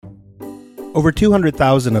Over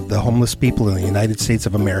 200,000 of the homeless people in the United States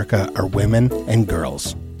of America are women and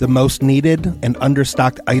girls. The most needed and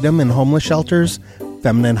understocked item in homeless shelters,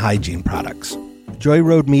 feminine hygiene products. Joy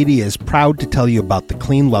Road Media is proud to tell you about the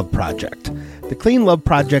Clean Love Project. The Clean Love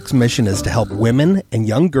Project's mission is to help women and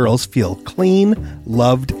young girls feel clean,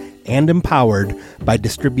 loved, and empowered by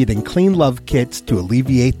distributing Clean Love kits to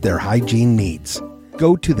alleviate their hygiene needs.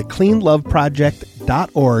 Go to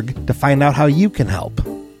thecleanloveproject.org to find out how you can help.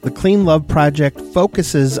 The Clean Love Project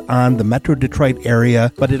focuses on the Metro Detroit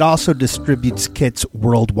area, but it also distributes kits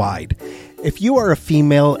worldwide. If you are a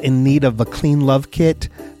female in need of a Clean Love kit,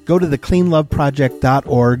 go to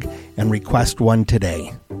thecleanloveproject.org and request one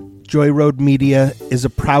today. Joy Road Media is a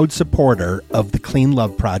proud supporter of the Clean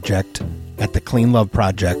Love Project at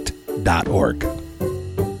thecleanloveproject.org.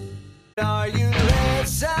 Are you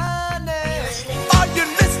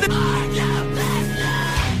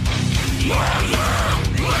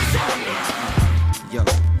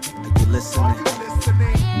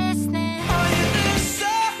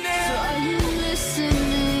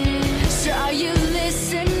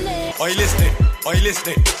listening? Are you listening? Yo, are you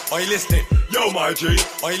listening? Are you listening? Yo, my G.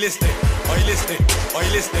 Are you listening? Are you listening? Are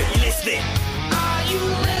you listening? Are you listening?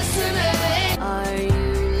 Are you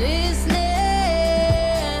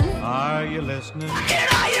listening? Are you listening? Are you listening? Are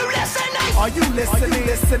you listening? Are you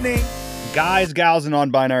listening? Guys, gals, and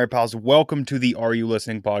non-binary pals, welcome to the Are You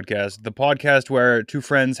Listening podcast, the podcast where two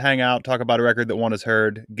friends hang out, talk about a record that one has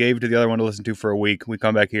heard, gave to the other one to listen to for a week. We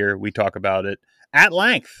come back here, we talk about it at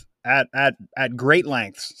length, at great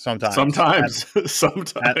lengths sometimes.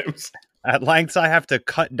 Sometimes. At lengths I have to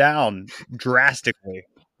cut down drastically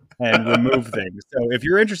and remove things. So if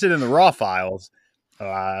you're interested in the raw files,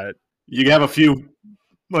 you have a few,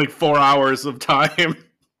 4 hours of time.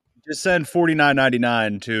 just send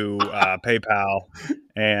 $49.99 to PayPal,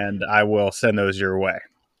 and I will send those your way.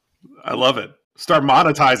 I love it. Start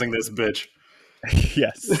monetizing this bitch.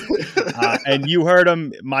 Yes. And you heard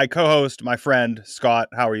him, my co-host, my friend, Scott.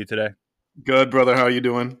 How are you today? Good, brother. How are you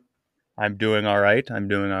doing? I'm doing all right. I'm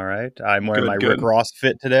wearing my Good. Rick Ross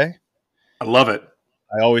fit today. I love it.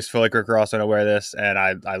 I always feel like Rick Ross when I wear this, and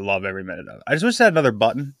I love every minute of it. I just wish it had another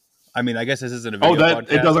button. I mean, I guess this isn't a video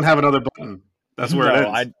podcast. It doesn't have another button. That's where it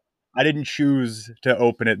is. I didn't choose to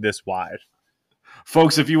open it this wide.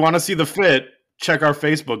 Folks, if you want to see the fit, check our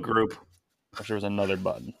Facebook group. I wish there was another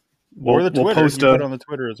button. Or the Twitter. We'll post you put it on the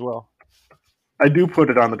Twitter as well. I do put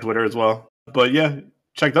it on the Twitter as well. But yeah,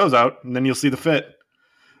 check those out, and then you'll see the fit.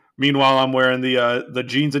 Meanwhile, I'm wearing the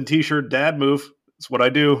jeans and t-shirt dad move. That's what I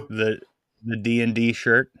do. The D&D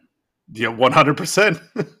shirt. Yeah, 100%.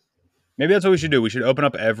 Maybe that's what we should do. We should open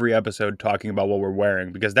up every episode talking about what we're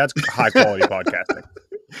wearing, because that's high quality podcasting.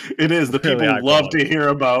 It is. The Really people love to hear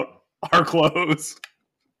about our clothes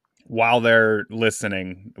while they're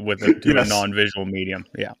listening to a non-visual medium.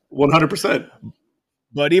 Yeah. 100%.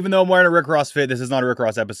 But even though I'm wearing a Rick Ross fit, this is not a Rick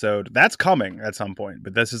Ross episode. That's coming at some point,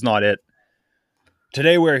 but this is not it.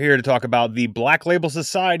 Today we're here to talk about the Black Label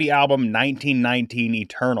Society album 1919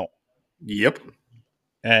 Eternal. Yep.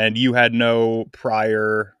 And you had no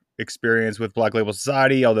prior experience with Black Label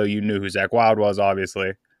Society, although you knew who Zakk Wylde was,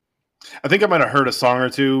 obviously. I think I might have heard a song or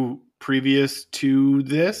two previous to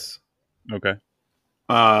this. Okay.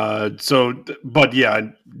 But yeah,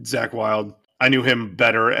 Zakk Wylde. I knew him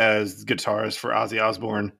better as guitarist for Ozzy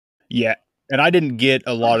Osbourne. Yeah. And I didn't get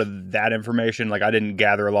a lot of that information. I didn't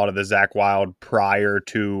gather a lot of the Zakk Wylde prior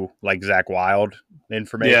to Zakk Wylde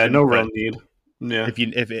information. Yeah, no real need. Yeah.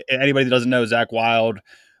 If anybody that doesn't know, Zakk Wylde,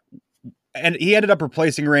 and he ended up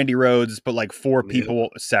replacing Randy Rhoads, but four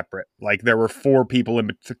people separate. There were 4 people,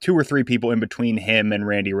 2 or 3 people in between him and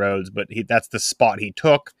Randy Rhoads, but that's the spot he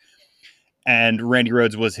took. And Randy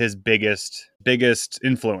Rhoads was his biggest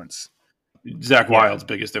influence. Zakk Wylde's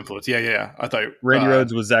biggest influence. Yeah. I thought Randy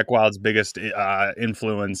Rhoads was Zakk Wylde's biggest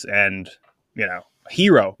influence and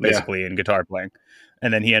hero basically in guitar playing.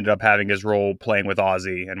 And then he ended up having his role playing with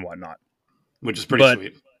Ozzy and whatnot, which is pretty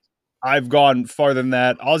sweet. I've gone farther than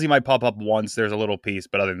that. Ozzy might pop up once. There's a little piece,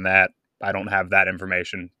 but other than that, I don't have that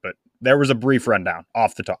information. But there was a brief rundown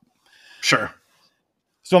off the top. Sure.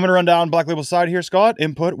 So I'm going to run down Black Label Society here, Scott.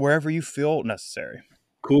 Input wherever you feel necessary.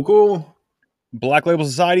 Cool. Black Label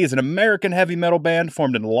Society is an American heavy metal band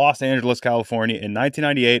formed in Los Angeles, California in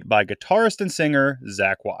 1998 by guitarist and singer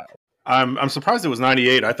Zakk Wylde. I'm surprised it was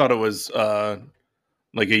 98. I thought it was a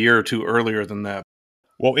year or two earlier than that.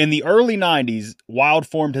 Well, in the early 90s, Wylde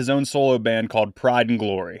formed his own solo band called Pride and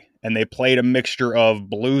Glory, and they played a mixture of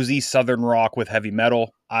bluesy southern rock with heavy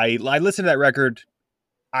metal. I listened to that record.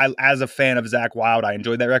 As a fan of Zakk Wylde, I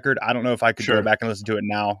enjoyed that record. I don't know if I could go back and listen to it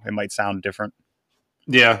now. It might sound different.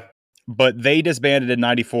 Yeah. but they disbanded in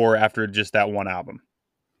 94 after just that one album.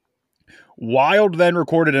 Wild then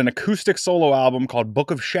recorded an acoustic solo album called Book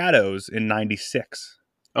of Shadows in 96.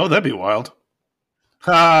 Oh, that'd be wild.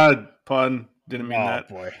 Pun. Didn't mean that.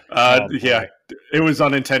 Boy. Yeah, it was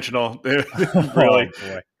unintentional. Really. Oh,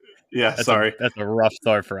 boy. Yeah, sorry. That's a rough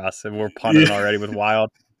start for us. And we're punting already with Wild.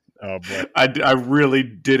 Oh, boy. I really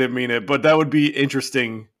didn't mean it, but that would be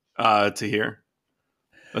interesting to hear.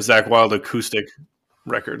 A Zakk Wylde acoustic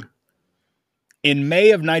record. In May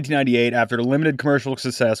of 1998, after limited commercial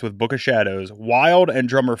success with Book of Shadows, Wild and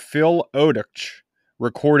drummer Phil Odich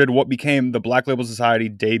recorded what became the Black Label Society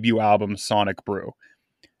debut album, Sonic Brew.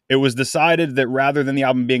 It was decided that rather than the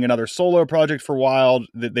album being another solo project for Wild,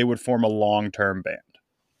 that they would form a long-term band.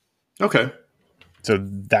 Okay. So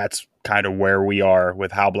that's kind of where we are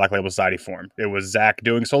with how Black Label Society formed. It was Zakk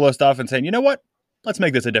doing solo stuff and saying, you know what? Let's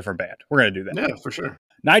make this a different band. We're going to do that. Yeah, for sure.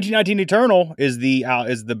 1919 Eternal is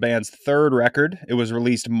the band's third record. It was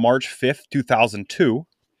released March 5th, 2002.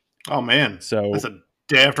 Oh, man. So that's a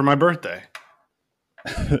day after my birthday.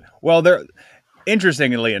 Well,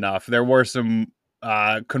 interestingly enough, there were some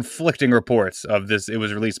conflicting reports of this. It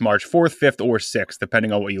was released March 4th, 5th, or 6th,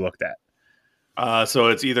 depending on what you looked at. So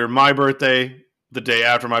it's either my birthday, the day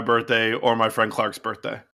after my birthday, or my friend Clark's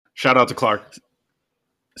birthday. Shout out to Clark.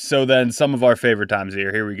 So then some of our favorite times here.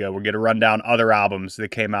 Here we go. We're going to run down other albums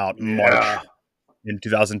that came out in March in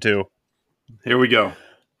 2002. Here we go.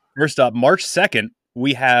 First up, March 2nd,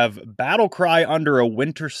 we have Battle Cry Under a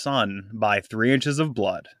Winter Sun by 3 Inches of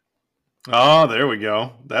Blood. Oh, there we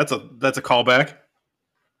go. That's a callback.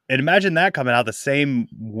 And imagine that coming out the same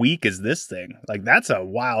week as this thing. Like, that's a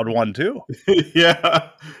wild one, too.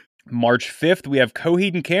 Yeah. March 5th, we have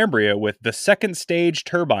Coheed and Cambria with The Second Stage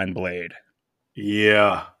Turbine Blade.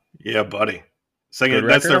 Yeah, buddy. Second,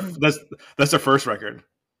 that's their first record.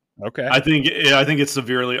 Okay, I think it's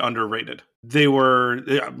severely underrated. They were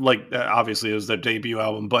obviously it was their debut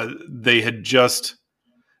album, but they had just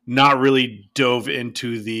not really dove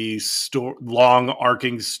into the long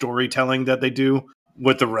arcing storytelling that they do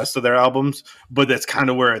with the rest of their albums. But that's kind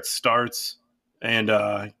of where it starts. And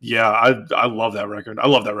I love that record. I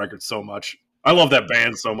love that record so much. I love that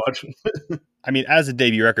band so much. I mean, as a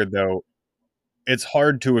debut record, though, it's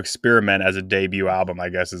hard to experiment as a debut album, I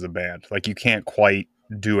guess, as a band. Like, you can't quite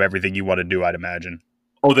do everything you want to do, I'd imagine.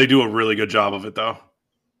 Oh, they do a really good job of it, though.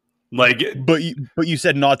 Like, but you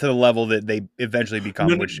said not to the level that they eventually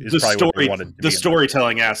become, which is probably what they wanted to be. The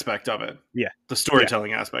storytelling aspect of it. Yeah. The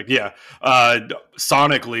storytelling aspect, yeah.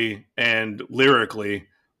 Sonically and lyrically,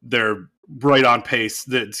 they're right on pace.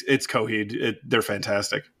 It's Coheed. They're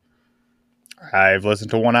fantastic. I've listened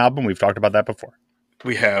to one album. We've talked about that before.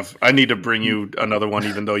 We have. I need to bring you another one,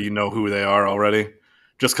 even though you know who they are already,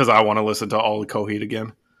 just because I want to listen to all the Coheed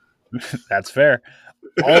again. That's fair.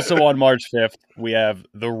 Also on March 5th, we have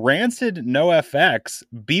the Rancid NoFX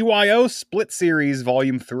BYO Split Series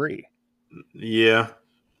Volume 3. Yeah.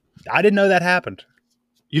 I didn't know that happened.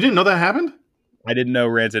 You didn't know that happened? I didn't know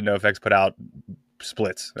Rancid NoFX put out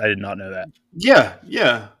splits. I did not know that.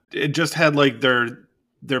 Yeah. It just had like their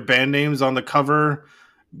band names on the cover,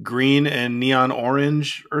 green and neon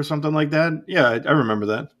orange or something like that. Yeah, I remember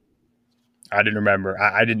that. I didn't remember.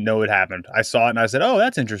 I didn't know it happened. I saw it and I said, oh,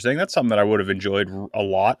 that's interesting. That's something that I would have enjoyed a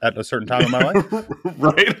lot at a certain time in my life.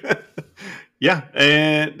 Right? Yeah,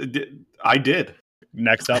 and I did.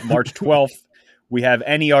 Next up, March 12th, we have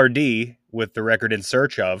NERD with the record In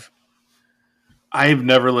Search Of. I've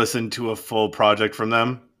never listened to a full project from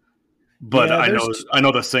them, but yeah, I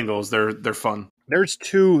know the singles. They're fun. There's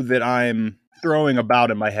two that I'm throwing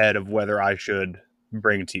about in my head of whether I should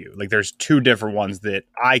bring to you. Like, there's two different ones that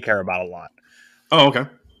I care about a lot. Oh, okay.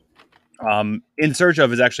 In Search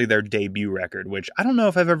Of is actually their debut record, which I don't know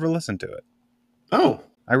if I've ever listened to it. Oh.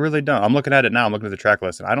 I really don't. I'm looking at it now. I'm looking at the track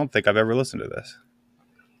list, and I don't think I've ever listened to this,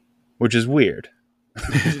 which is weird.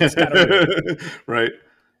 It's kind of weird. Right.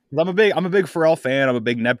 I'm a big Pharrell fan. I'm a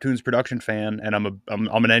big Neptune's Production fan, and I'm an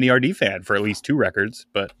NERD fan for at least two records.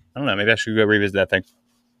 But I don't know. Maybe I should go revisit that thing.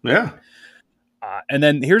 Yeah. And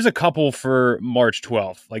then here's a couple for March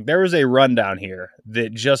 12th. Like, there was a rundown here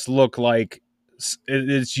that just looked like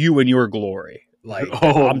it's You and Your Glory. Like,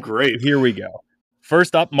 oh, great. Here we go.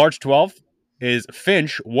 First up, March 12th is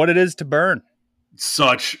Finch, What It Is to Burn.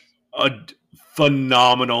 Such a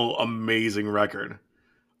phenomenal, amazing record.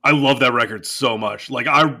 I love that record so much. Like,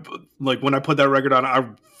 when I put that record on, I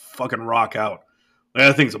fucking rock out. Like,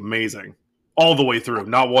 that thing's amazing. All the way through,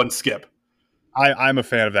 not one skip. I'm a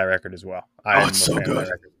fan of that record as well. It's so good.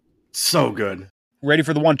 So good. Ready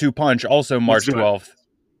for the 1-2 punch, also March 12th.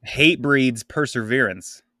 Hate Breeds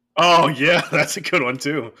Perseverance. Oh, yeah, that's a good one,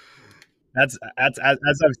 too. That's as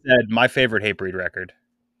I've said, my favorite Hatebreed record.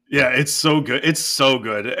 Yeah, it's so good. It's so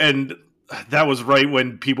good. And that was right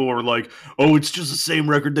when people were like, "Oh, it's just the same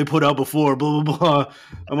record they put out before." Blah blah blah.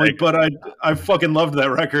 I'm like, but I fucking loved that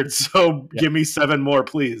record. So give me 7 more,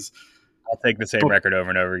 please. I'll take the same record over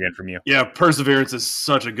and over again from you. Yeah, Perseverance is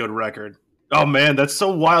such a good record. Oh man, that's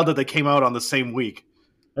so wild that they came out on the same week.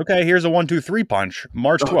 Okay, here's a 1, 2, 3 punch.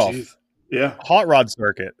 March 12th. Geez. Yeah. Hot Rod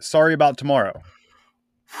Circuit. Sorry About Tomorrow.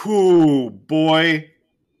 Whew, boy.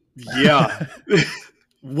 Yeah.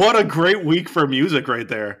 What a great week for music right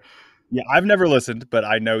there. Yeah, I've never listened, but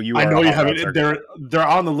I know you. I know a you Hot Rod haven't. Circuit. They're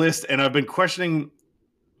on the list, and I've been questioning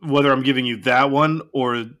whether I'm giving you that one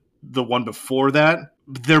or the one before that.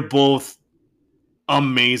 They're both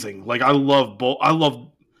amazing. Like I love both. I love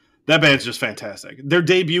that band's just fantastic. Their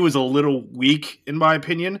debut is a little weak in my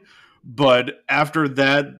opinion, but after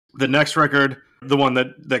that, the next record, the one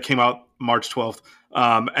that came out March 12th,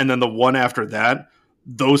 and then the one after that,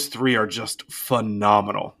 those 3 are just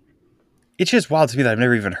phenomenal. It's just wild to me that I've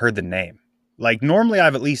never even heard the name. Like normally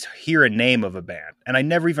I've at least hear a name of a band, and I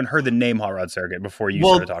never even heard the name Hot Rod Circuit before you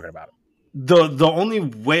started talking about it. The only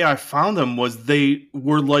way I found them was they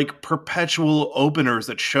were like perpetual openers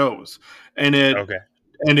at shows. And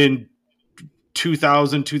in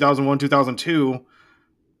 2000, 2001, 2002,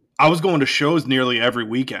 I was going to shows nearly every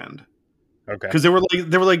weekend. Okay. Because they were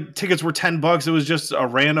like tickets were $10. It was just a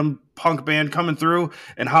random punk band coming through,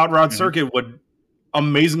 and Hot Rod Circuit would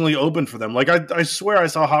amazingly open for them. Like I swear I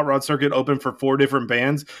saw Hot Rod Circuit open for 4 different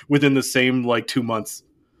bands within the same like 2 months.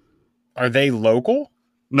 Are they local?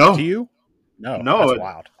 No. To you? No. That's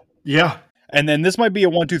wild. Yeah. And then this might be a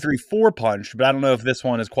 1, 2, 3, 4 punch, but I don't know if this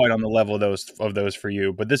one is quite on the level of those for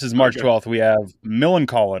you. But this is March 12th. We have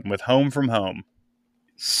Millencolin with Home from Home.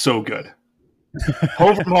 So good.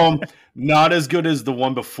 Home from Home, not as good as the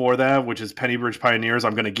one before that, which is Pennybridge Pioneers.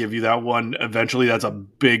 I'm going to give you that one eventually. That's a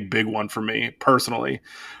big one for me personally.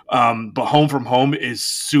 But Home from Home is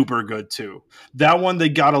super good too. That one, they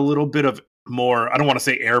got a little bit of more, I don't want to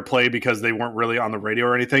say airplay because they weren't really on the radio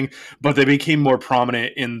or anything, but they became more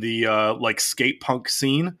prominent in the like skate punk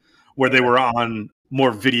scene where they were on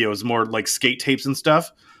more videos, more like skate tapes and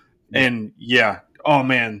stuff. And yeah, oh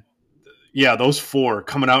man. Yeah, those 4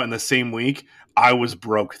 coming out in the same week. I was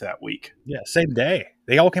broke that week. Yeah, same day.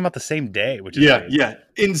 They all came out the same day, which is crazy. Yeah,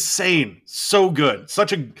 insane. So good.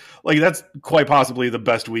 Such a that's quite possibly the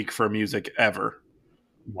best week for music ever.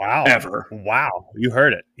 Wow. Ever. Wow. You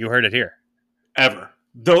heard it. You heard it here. Ever.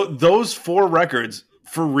 Those 4 records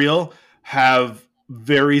for real have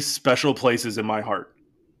very special places in my heart.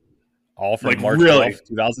 All from Like, March really? 12th,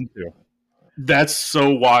 2002. That's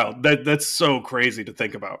so wild. That's so crazy to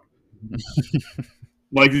think about.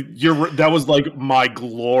 Like that was like my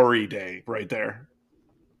glory day right there.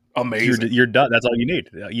 Amazing. You're done. That's all you need.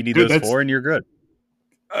 You need those 4 and you're good.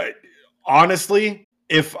 Honestly,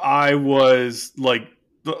 if I was like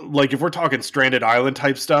if we're talking Stranded Island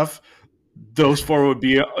type stuff, those 4 would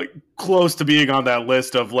be close to being on that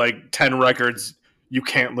list of like 10 records you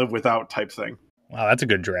can't live without type thing. Wow, that's a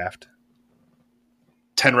good draft.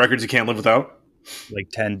 10 records you can't live without? Like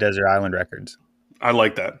 10 Desert Island records. I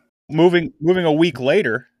like that. Moving a week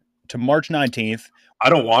later to March 19th. I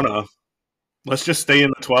don't want to. Let's just stay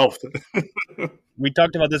in the 12th. We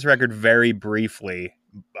talked about this record very briefly.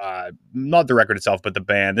 Not the record itself, but the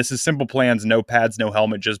band. This is Simple Plan's No Pads, No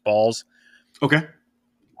Helmet, Just Balls. Okay.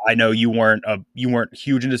 I know you weren't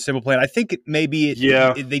huge into Simple Plan. I think maybe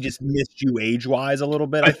they just missed you age-wise a little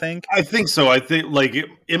bit, I think. I think so. I think like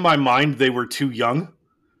in my mind they were too young.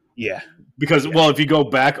 Yeah. Because well, if you go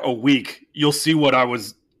back a week, you'll see what I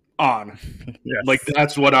was on. Yes. Like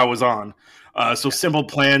that's what I was on. So Simple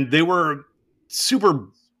Plan, they were super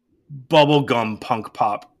bubblegum punk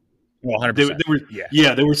pop. Well,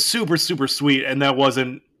 100%. They were super sweet, and that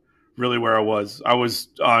wasn't really where I was. I was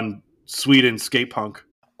on sweet and skate punk.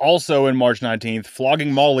 Also in March 19th,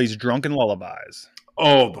 Flogging Molly's Drunken Lullabies.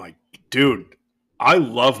 Oh my dude. I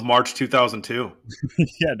love March 2002.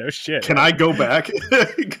 Yeah, no shit. Can I go back?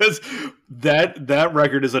 Because that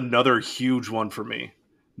record is another huge one for me.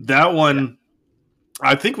 That one,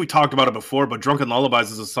 I think we talked about it before, but Drunken Lullabies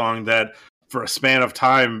is a song that for a span of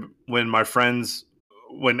time when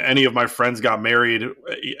any of my friends got married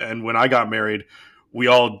and when I got married, we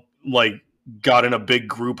all like got in a big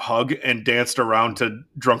group hug and danced around to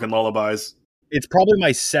Drunken Lullabies. It's probably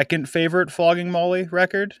my second favorite Flogging Molly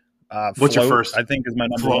record. What's your first? I think is my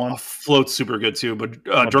number one. Float's super good too, but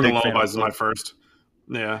Drunken Lullabies is my first.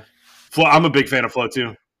 Yeah. I'm a big fan of Float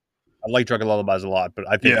too. I like Drunken Lullabies a lot, but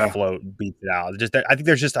I think Float beats it out. I think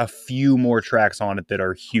there's just a few more tracks on it that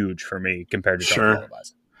are huge for me compared to Drunken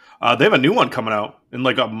Lullabies. They have a new one coming out in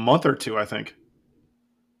like a month or two, I think.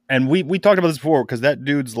 And we talked about this before because that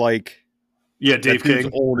dude's like, Yeah, Dave that dude's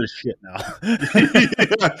King. old as shit now.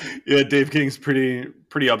 Yeah, Dave King's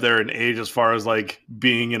pretty up there in age as far as like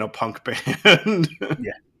being in a punk band.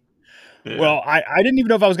 Yeah. Well, I didn't even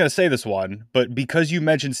know if I was going to say this one, but because you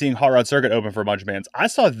mentioned seeing Hot Rod Circuit open for a bunch of bands, I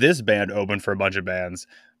saw this band open for a bunch of bands.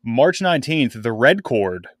 March 19th, the Red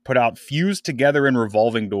Chord put out Fused Together in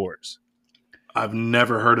Revolving Doors. I've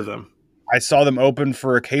never heard of them. I saw them open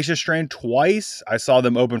for Acacia Strain twice. I saw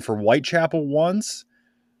them open for Whitechapel once.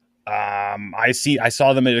 I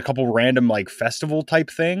saw them at a couple random like festival type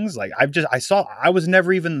things. Like I was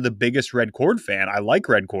never even the biggest Red Chord fan. I like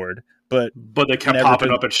Red Chord, but they kept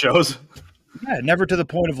popping up at shows. Yeah, never to the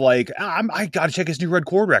point of like, I got to check his new Red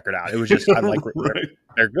Chord record out. It was just, I like, Right.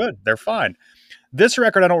 they're good. They're fine. This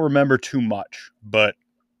record, I don't remember too much, but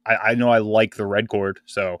I know I like the Red Chord.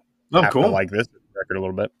 So Oh, I cool. like this record a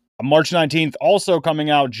little bit. March 19th, also coming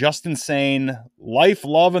out, Just Insane, Life,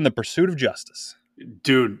 Love, and the Pursuit of Justice.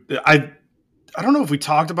 Dude, I don't know if we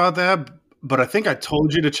talked about that, but I think I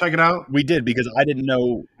told you to check it out. We did because I didn't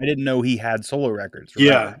know he had solo records.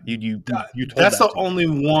 Yeah. You told That's that the to me.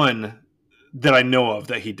 only one that I know of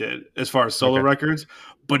that he did as far as solo Okay. records,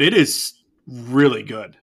 but it is really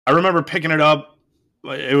good. I remember picking it up.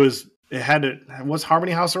 Was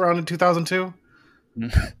Harmony House around in 2002?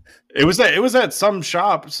 It was at some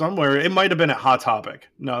shop somewhere. It might have been at Hot Topic.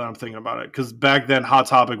 Now that I'm thinking about it, because back then Hot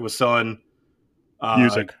Topic was selling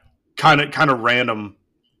Music. kind of random,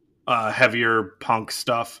 heavier punk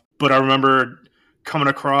stuff. But I remember coming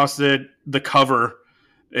across it. The cover,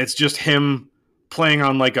 it's just him playing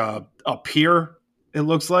on like a pier. It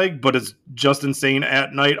looks like, but it's Just Insane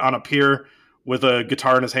at night on a pier with a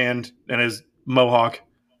guitar in his hand and his mohawk.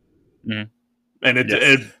 Mhm.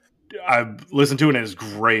 And I've listened to it and it's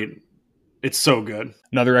great. It's so good.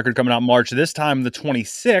 Another record coming out March. This time, the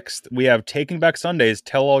 26th, we have Taking Back Sundays,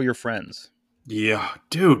 Tell All Your Friends. Yeah,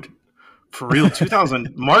 dude. For real,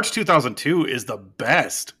 March 2002 is the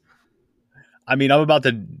best. I mean, I'm about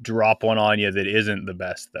to drop one on you that isn't the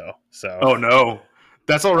best, though. So, Oh no.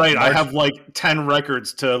 That's all right. I March- have like 10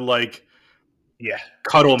 records to like yeah,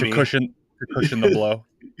 cuddle to me. cushion the blow.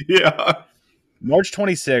 Yeah. March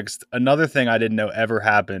 26th, another thing I didn't know ever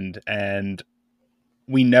happened, and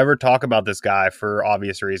we never talk about this guy for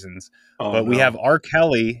obvious reasons, Oh, but we no. have R.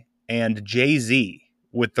 Kelly and Jay-Z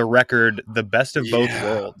with the record The Best of Both Yeah.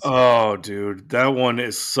 Worlds. Oh, dude. That one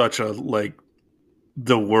is such a like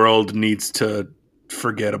the world needs to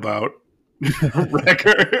forget about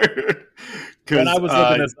record. When I was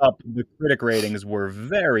looking this up, the critic ratings were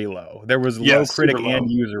very low. There was low critic super low. and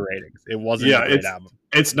user ratings. It wasn't Yeah, a great album.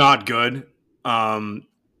 It's not good.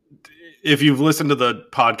 If you've listened to the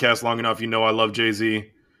podcast long enough, you know I love Jay-Z.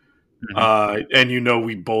 And you know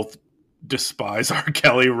we both despise R.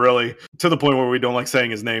 Kelly, really, to the point where we don't like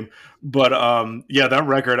saying his name. But yeah, that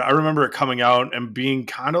record, I remember it coming out and being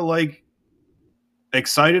kind of like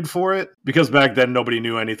excited for it, because back then nobody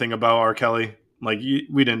knew anything about R. Kelly. Like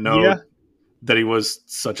we didn't know that he was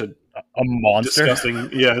such a monster.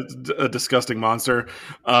 a disgusting monster.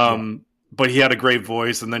 But he had a great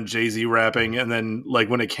voice, and then Jay-Z rapping, and then like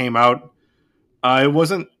when it came out, it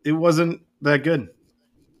wasn't that good.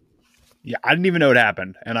 Yeah, I didn't even know it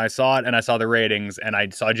happened. And I saw it, and I saw the ratings, and I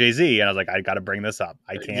saw Jay-Z, and I was like, I got to bring this up.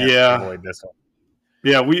 I can't avoid this one.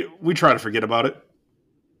 Yeah, we try to forget about it.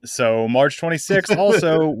 So March 26th,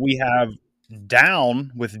 also, we have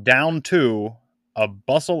Down with Down 2, A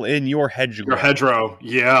Bustle in Your Hedgerow. Your hedgerow,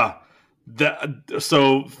 yeah.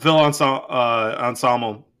 So Phil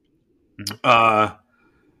Ensemble,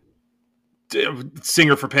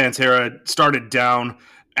 singer for Pantera, started Down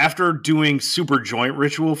after doing Super Joint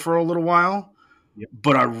Ritual for a little while. Yep.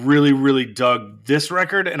 But I really, really dug this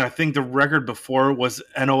record, and I think the record before was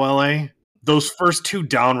NOLA. Those first two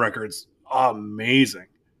Down records, amazing.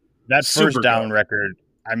 That first Super Down good. record,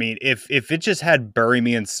 I mean, if it just had Bury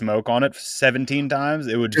Me in Smoke on it 17 times,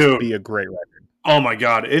 it would Dude. be a great record. Oh my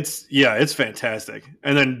god, it's fantastic.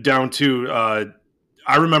 And then Down 2,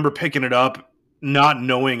 I remember picking it up, not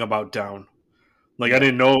knowing about Down. Like I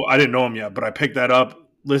didn't know him yet, but I picked that up,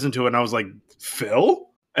 listened to it, and I was like, Phil?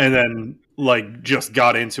 And then like just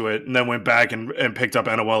got into it, and then went back and picked up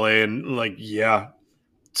NOLA, and like, yeah,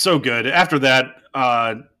 so good. After that,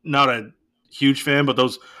 not a huge fan, but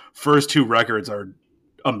those first two records are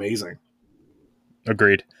amazing.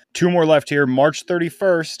 Agreed. Two more left here. March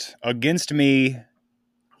 31st, Against Me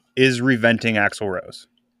is Reventing Axl Rose.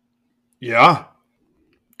 Yeah.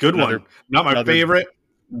 Good Another- one. Not my another- favorite.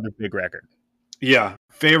 Another big record. Yeah.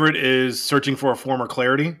 Favorite is Searching for a Former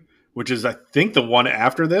Clarity, which is, I think, the one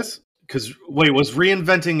after this. Because wait, was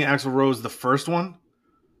Reinventing Axl Rose the first one,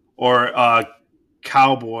 or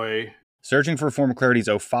Cowboy? Searching for a Form of Clarity is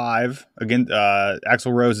 05. Again,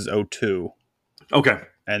 Axl Rose is 02. Okay,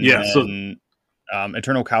 And yeah. then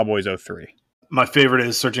Eternal Cowboy is 03. My favorite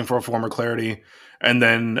is Searching for a Form of Clarity, and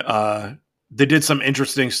then they did some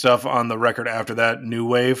interesting stuff on the record after that, New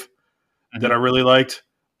Wave, that I really liked.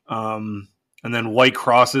 And then White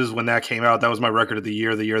Crosses, when that came out, that was my record of the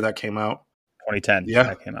year that came out. 2010. Yeah.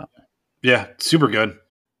 That came out. Yeah, super good.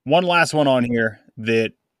 One last one on here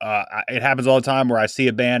that it happens all the time where I see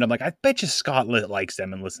a band. I'm like, I bet you Scott likes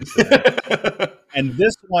them and listens to them. And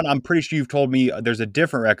this one, I'm pretty sure you've told me there's a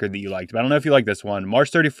different record that you liked, but I don't know if you like this one.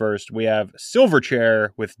 March 31st, we have Silverchair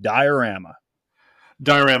with Diorama.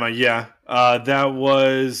 Diorama, yeah. That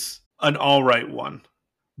was an all right one.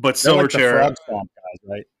 But They're like the Silverchair. Frog Stomp guys,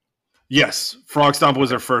 right? Yes, Frog Stomp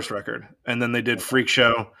was their first record, and then they did Freak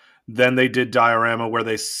Show. Then they did Diorama, where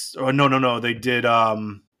they they did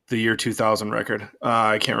the year 2000 record.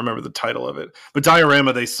 I can't remember the title of it, but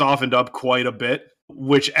Diorama they softened up quite a bit,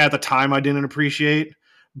 which at the time I didn't appreciate.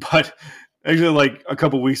 But actually, like a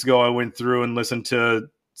couple weeks ago, I went through and listened to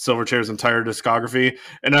Silverchair's entire discography,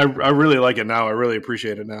 and I really like it now. I really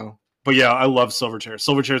appreciate it now. But yeah, I love Silverchair.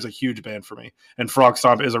 Silverchair is a huge band for me, and Frog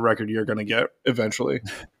Stomp is a record you're going to get eventually.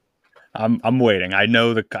 I'm waiting. I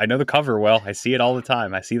know the cover well. I see it all the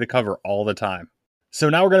time. I see the cover all the time. So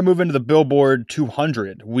now we're going to move into the Billboard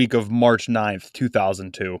 200 week of March 9th,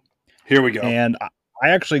 2002. Here we go. And I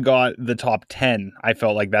actually got the top 10. I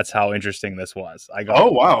felt like that's how interesting this was. I got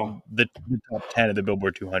the top 10 of the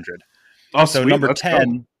Billboard 200. Oh, so sweet. number Let's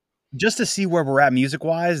 10, go. just to see where we're at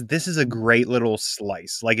music-wise, this is a great little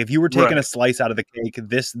slice. Like if you were taking a slice out of the cake,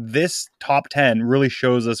 this top 10 really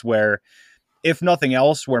shows us where, if nothing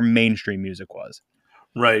else, where mainstream music was.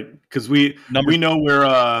 Right, because we know where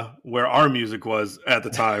our music was at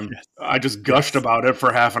the time. Yes. I just gushed about it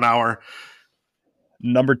for half an hour.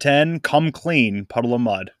 Number 10, Come Clean, Puddle of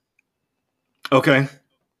Mud. Okay,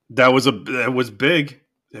 that was big.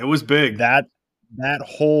 It was big. That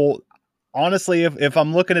whole, honestly, if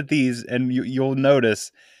I'm looking at these, and you'll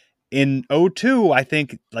notice in 02, I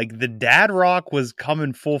think like the dad rock was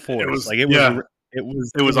coming full force. It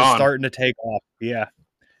was starting to take off. Yeah.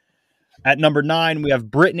 At number 9, we have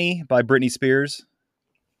Britney by Britney Spears.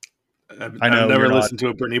 I've never listened to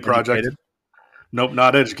a Britney project. Educated. Nope,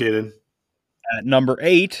 not educated. At number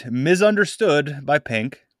 8, Misunderstood by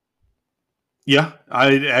Pink. Yeah,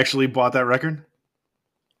 I actually bought that record.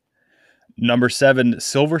 Number 7,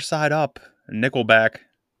 Silver Side Up, Nickelback.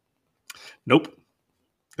 Nope.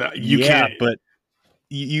 You can't. But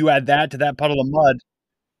you add that to that Puddle of Mud.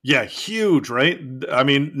 Yeah, huge, right? I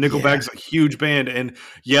mean, Nickelback's a huge band, and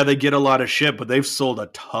yeah, they get a lot of shit, but they've sold a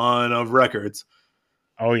ton of records.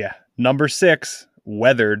 Oh, yeah. Number 6,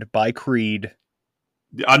 Weathered by Creed.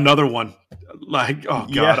 Another one. Like, oh,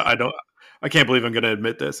 God, I can't believe I'm going to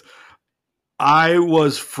admit this. I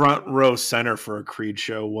was front row center for a Creed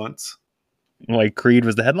show once. Like Creed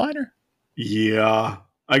was the headliner? Yeah.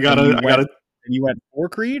 You went for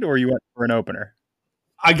Creed, or you went for an opener?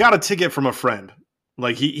 I got a ticket from a friend.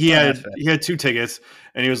 Like he had 2 tickets,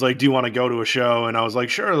 and he was like, "Do you want to go to a show?" And I was like,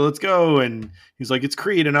 "Sure, let's go." And he's like, "It's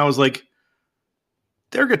Creed," and I was like,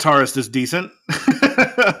 "Their guitarist is decent."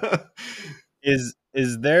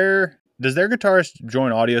 Does their guitarist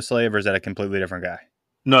join Audioslave, or is that a completely different guy?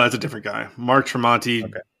 No, that's a different guy. Mark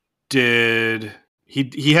Tremonti did.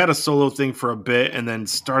 He had a solo thing for a bit, and then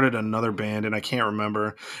started another band, and I can't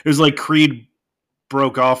remember. It was like Creed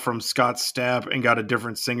broke off from Scott Stapp and got a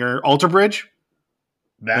different singer. Alter Bridge.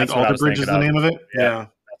 That's Alter Bridge is the name of it. Yeah.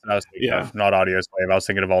 That's what I was thinking of. Not Audioslave. I was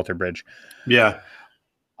thinking of Alter Bridge. Yeah.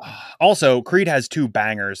 Also, Creed has 2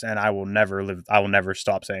 bangers, and I will never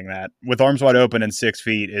stop saying that. With Arms Wide Open and 6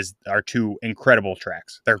 Feet are 2 incredible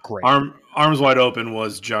tracks. They're great. Arms Wide Open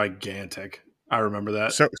was gigantic. I remember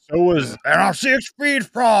that. So was, and I'm 6 feet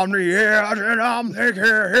from the edge, and I'm thinking.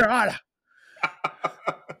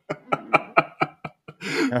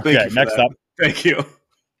 Okay, next up. Thank you.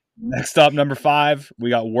 Next up, number 5,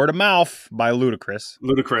 we got Word of Mouth by Ludacris.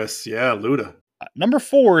 Yeah, Luda. Number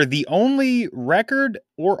 4, the only record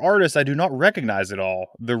or artist I do not recognize at all,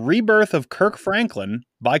 The Rebirth of Kirk Franklin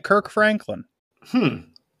by Kirk Franklin.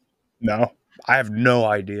 No, I have no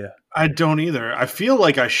idea. I don't either. I feel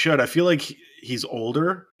like I should. I feel like he's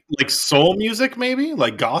older. Like soul music, maybe?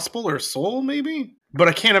 Like gospel or soul, maybe? But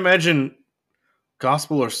I can't imagine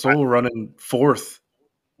gospel or soul running fourth.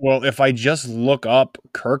 Well, if I just look up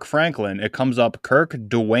Kirk Franklin, it comes up Kirk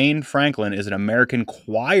Dwayne Franklin is an American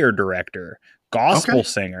choir director, gospel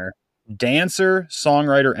singer, dancer,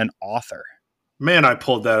 songwriter, and author. Man, I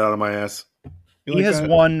pulled that out of my ass. He has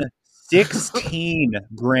won 16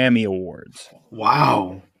 Grammy Awards.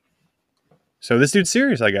 Wow. So this dude's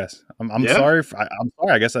serious, I guess. I'm Yeah. sorry. I'm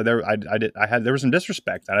sorry. I guess there was some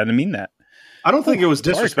disrespect. I didn't mean that. I don't think it was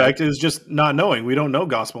Sorry, disrespect. It was just not knowing. We don't know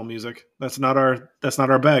gospel music. That's not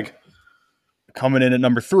our bag. Coming in at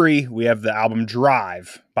number 3, we have the album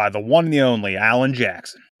Drive by the one and the only Alan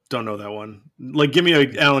Jackson. Don't know that one. Like, give me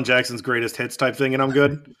a Alan Jackson's greatest hits type thing, and I'm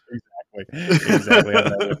good. Exactly. I'm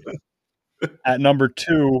not with you. At number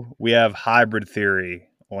 2, we have Hybrid Theory,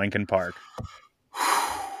 Linkin Park.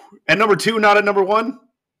 At number 2, not at number 1.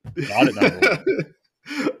 Not at number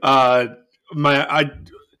 1.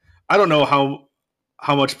 I don't know how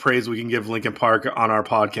much praise we can give Linkin Park on our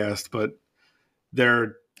podcast, but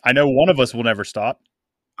I know one of us will never stop.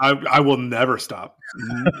 I will never stop.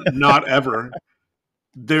 Not ever.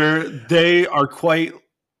 They are quite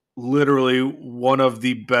literally one of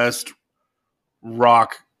the best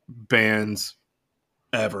rock bands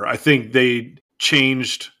ever. I think they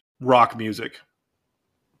changed rock music.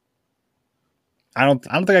 I don't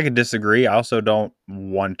think I could disagree. I also don't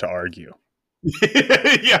want to argue.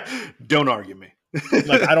 Yeah, don't argue me.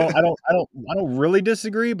 Like I don't really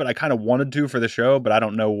disagree, but I kind of wanted to for the show, but I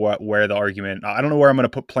don't know where the argument. I don't know where I'm going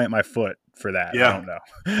to plant my foot for that. Yeah. I don't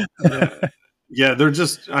know. Yeah, they're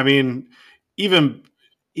just. I mean, even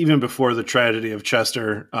before the tragedy of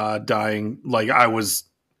Chester dying, like I was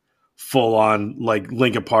full on like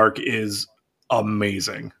Linkin Park is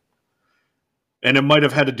amazing, and it might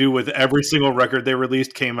have had to do with every single record they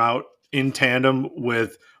released came out in tandem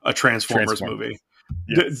with a Transformers movie.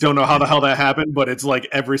 Yes. Don't know how the hell that happened, but it's like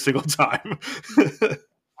every single time.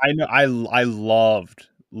 I know. I loved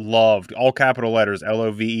all capital letters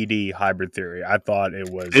LOVED Hybrid Theory. I thought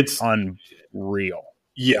it's unreal.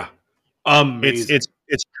 Yeah, amazing.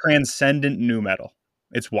 It's transcendent new metal.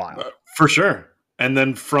 It's wild for sure. And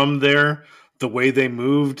then from there, the way they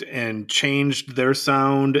moved and changed their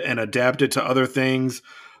sound and adapted to other things,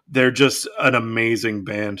 they're just an amazing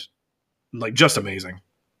band. Like just amazing.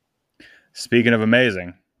 Speaking of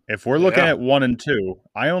amazing, if we're looking at 1 and 2,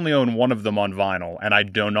 I only own one of them on vinyl, and I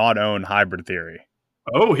do not own Hybrid Theory.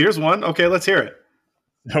 Oh, here's one. Okay, let's hear it.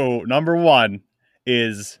 So number 1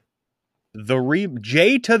 is the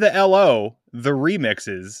J to the LO, the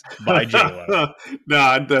remixes by J-Lo.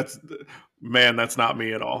 Nah, that's not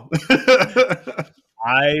me at all.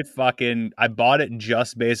 I bought it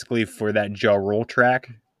just basically for that Ja Rule track.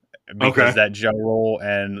 Because that Ja Rule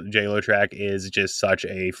and J-Lo track is just such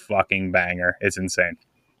a fucking banger. It's insane.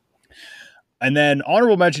 And then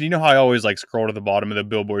honorable mention, you know how I always like scroll to the bottom of the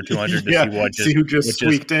Billboard 200 to see who just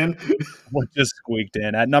squeaked in? What just squeaked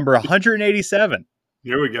in. At number 187.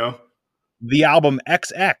 Here we go. The album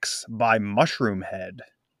XX by Mushroom Head.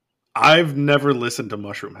 I've never listened to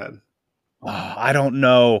Mushroom Head. Oh, I don't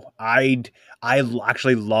know. I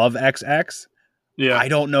actually love XX. Yeah. I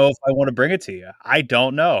don't know if I want to bring it to you. I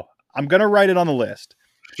don't know. I'm going to write it on the list.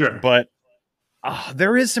 Sure. But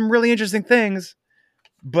there is some really interesting things.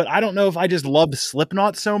 But I don't know if I just loved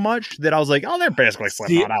Slipknot so much that I was like, oh, they're basically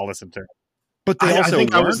Slipknot. I'll listen to it. But they also I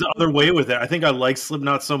think I was the other way with it. I think I liked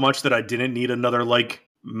Slipknot so much that I didn't need another like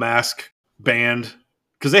mask band.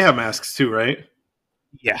 Because they have masks too, right?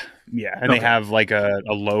 Yeah. And they have like a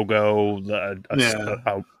logo,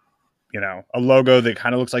 a logo that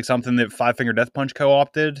kind of looks like something that Five Finger Death Punch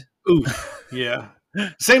co-opted. Ooh, yeah.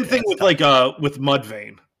 Same thing with with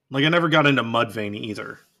Mudvayne. Like I never got into Mudvayne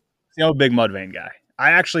either. I'm a big Mudvayne guy.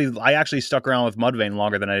 I actually stuck around with Mudvayne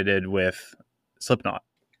longer than I did with Slipknot.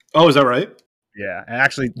 Oh, is that right? Yeah,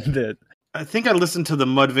 actually, I think I listened to the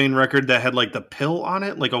Mudvayne record that had like the pill on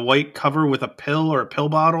it, like a white cover with a pill or a pill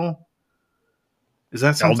bottle. Is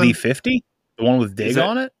that something? LD50, the one with Dig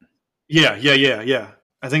on it. Yeah.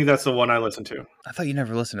 I think that's the one I listened to. I thought you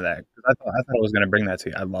never listened to that. I thought I was going to bring that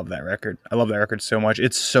to you. I love that record. I love that record so much.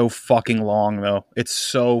 It's so fucking long, though. It's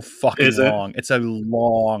so fucking long. It's a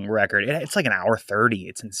long record. It's like an hour 30.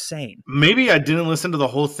 It's insane. Maybe I didn't listen to the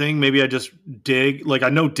whole thing. Maybe I just Dig. Like I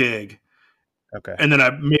know Dig. Okay. And then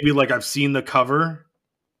I've seen the cover.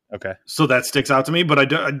 Okay. So that sticks out to me, but I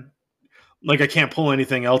can't pull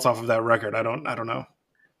anything else off of that record. I don't know.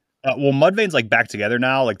 Well, Mudvayne's like back together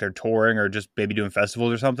now, like they're touring or just maybe doing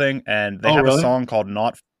festivals or something, and they have a song called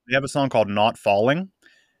Not Falling.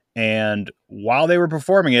 And while they were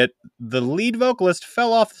performing it, the lead vocalist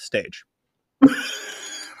fell off the stage.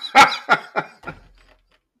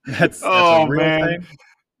 That's a real thing.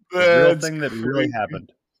 A real thing that really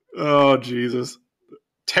happened. Oh Jesus!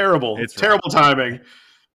 Terrible timing.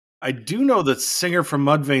 I do know that singer from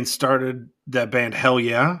Mudvayne started that band Hell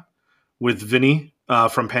Yeah with Vinny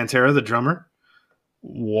from Pantera, the drummer.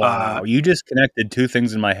 Wow. You just connected two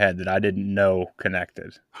things in my head that I didn't know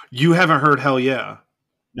connected. You haven't heard Hell Yeah?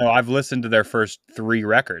 No, I've listened to their first 3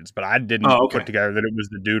 records, but I didn't put together that it was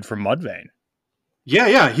the dude from Mudvayne.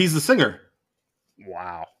 Yeah, he's the singer.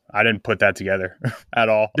 Wow. I didn't put that together at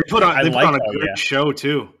all. They put on a great show,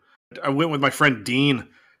 too. I went with my friend Dean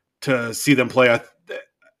to see them play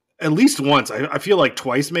at least once. I feel like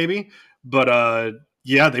twice, maybe. But,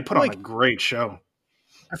 yeah, they put on a great show.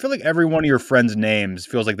 I feel like every one of your friends' names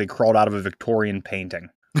feels like they crawled out of a Victorian painting.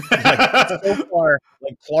 Like, so far,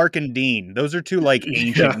 like Clark and Dean, those are 2 like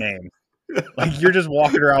ancient names. Like you're just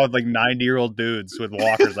walking around with like 90-year-old dudes with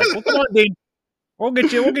walkers. Like, well, come on, Dean, we'll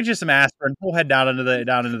get you some aspirin. We'll head down into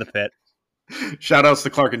the pit. Shout outs to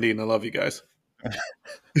Clark and Dean. I love you guys.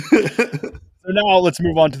 So now let's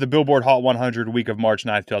move on to the Billboard Hot 100 week of March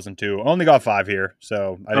 9th, 2002. I only got 5 here,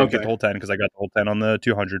 so I didn't get the whole 10 because I got the whole 10 on the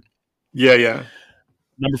 200. Yeah.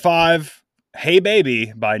 Number 5, Hey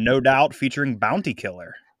Baby by No Doubt featuring Bounty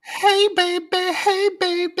Killer. Hey baby,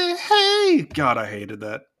 hey. God, I hated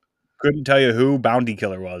that. Couldn't tell you who Bounty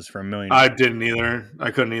Killer was for a million. I didn't either. I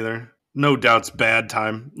couldn't either. No Doubt's bad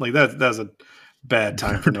time. Like that's a bad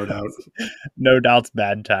time for No Doubt. No Doubt's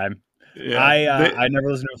bad time. Yeah, I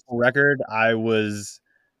never listened to a full record. I was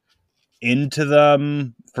into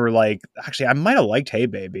them for actually I might have liked Hey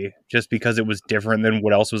Baby just because it was different than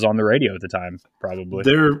what else was on the radio at the time, probably.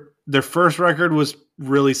 Their first record was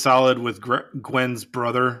really solid with Gwen's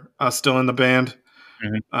brother still in the band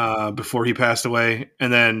before he passed away.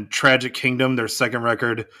 And then Tragic Kingdom, their second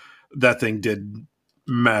record, that thing did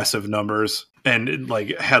massive numbers and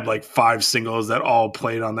it had 5 singles that all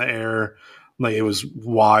played on the air. Like it was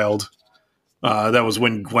wild. That was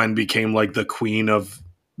when Gwen became the queen of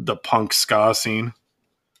the punk ska scene.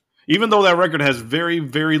 Even though that record has very,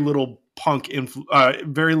 very little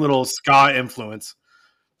very little ska influence.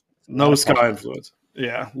 No ska influence.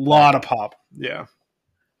 Yeah, a lot of pop. Yeah.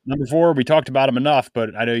 Number 4, we talked about them enough,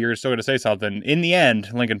 but I know you're still going to say something. In the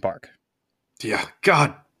end, Linkin Park. Yeah,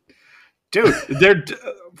 God. Dude, they're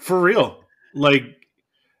for real.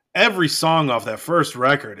 Every song off that first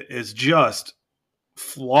record is just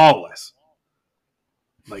flawless.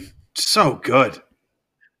 So good.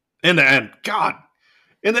 In the end, God.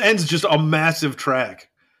 In the end's just a massive track.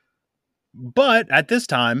 But at this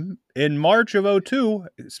time, in March of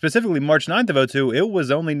 2002, specifically March 9th of 2002, it was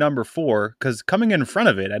only number 4, because coming in front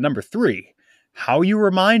of it at number 3, How You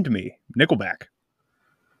Remind Me, Nickelback.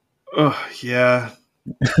 Oh, yeah.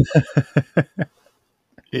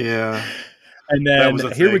 Yeah. And then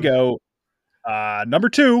here we go. Number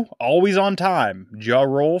 2, Always on Time, Ja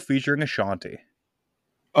Rule featuring Ashanti.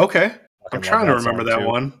 Okay. I'm trying to remember that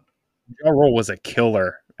one. Ja Rule was a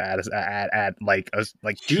killer at a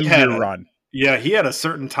 2-year run. Yeah, he had a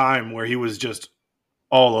certain time where he was just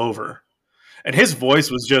all over. And his voice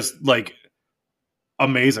was just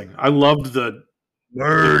amazing. I loved the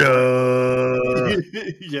murder.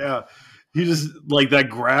 Yeah. He just that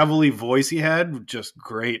gravelly voice he had, just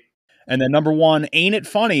great. And then number 1, Ain't It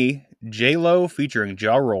Funny, J-Lo featuring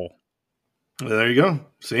Ja Rule. There you go.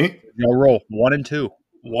 See? Ja Rule, 1 and 2.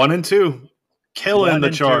 1 and 2. Killing the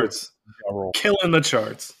charts. Killing the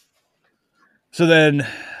charts. So then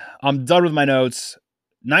I'm done with my notes.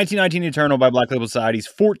 1919 Eternal by Black Label Society's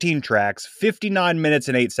 14 tracks, 59 minutes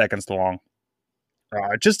and 8 seconds long.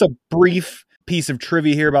 Just a brief piece of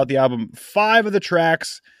trivia here about the album. 5 of the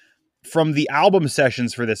tracks from the album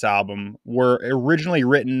sessions for this album were originally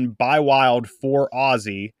written by Wild for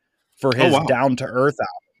Ozzy for his Down to Earth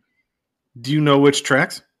album. Do you know which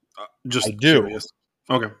tracks? Just I do. Curious.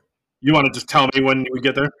 Okay. You want to just tell me when we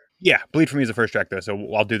get there? Yeah, Bleed For Me is the first track, though,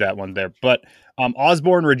 so I'll do that one there. But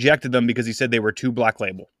Osborne rejected them because he said they were too Black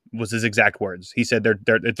Label, was his exact words. He said they're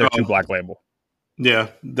too Black Label. Yeah,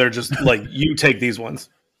 they're just you take these ones.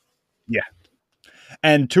 Yeah.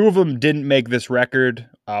 And 2 of them didn't make this record.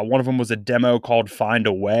 One of them was a demo called Find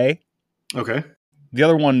a Way. Okay. The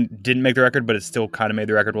other one didn't make the record, but it still kind of made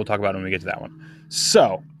the record. We'll talk about it when we get to that one.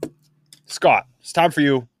 So, Scott, it's time for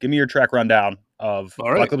you. Give me your track rundown of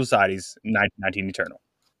Black Label Society's 1919 Eternal.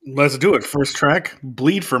 Let's do it. First track,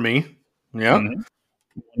 Bleed For Me. Yeah. Mm-hmm.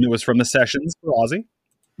 It was from the sessions for Ozzy.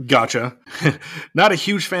 Gotcha. Not a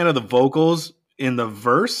huge fan of the vocals in the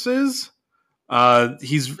verses.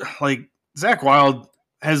 He's Zakk Wylde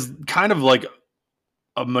has kind of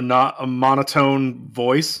a monotone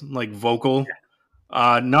voice, vocal.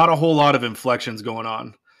 Not a whole lot of inflections going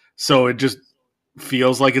on. So it just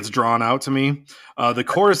feels like it's drawn out to me. The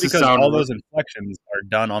chorus is all those inflections are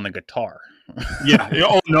done on the guitar. Yeah.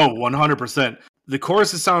 Oh no, 100%. The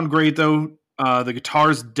choruses sound great though. The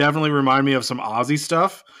guitars definitely remind me of some Ozzy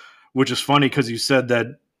stuff, which is funny because you said that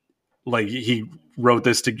Like he wrote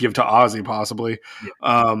this to give to Ozzy possibly.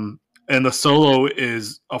 And the solo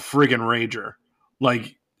is a friggin' rager.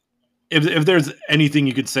 Like if there's anything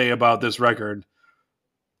you could say about this record,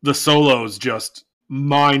 the solo is just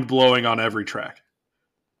mind blowing on every track.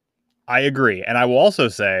 I agree. And I will also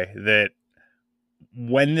say that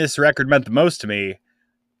when this record meant the most to me,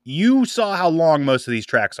 you saw how long most of these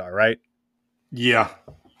tracks are, right? Yeah.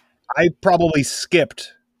 I probably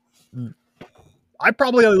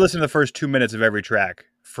only listened to the first 2 minutes of every track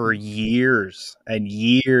for years and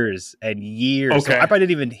years and years. Okay. So I probably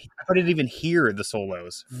didn't even hear the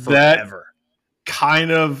solos That forever.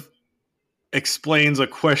 kind of explains a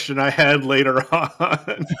question I had later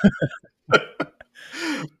on.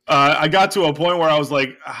 I got to a point where I was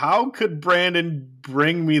like, how could Brandon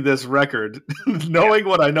bring me this record knowing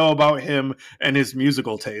what I know about him and his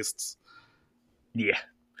musical tastes? Yeah.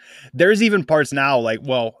 There's even parts now like,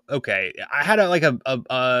 well, okay, I had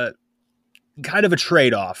a kind of a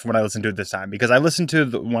trade-off when I listened to it this time, because I listened to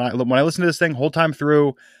when I listened to this thing whole time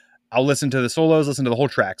through, I'll listen to the solos, listen to the whole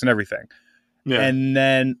tracks and everything. Yeah. And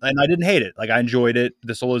I didn't hate it. Like I enjoyed it.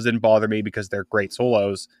 The solos didn't bother me because they're great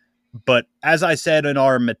solos. But as I said in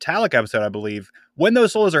our Metallica episode, I believe, when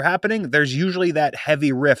those solos are happening, there's usually that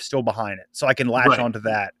heavy riff still behind it. So I can latch onto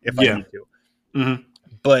that if I need to. Mm-hmm.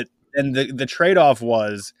 But and the trade-off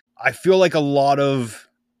was, I feel like a lot of,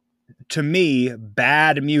 to me,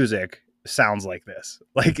 bad music sounds like this.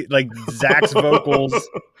 Like Zach's vocals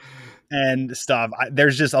and stuff.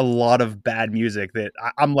 There's just a lot of bad music that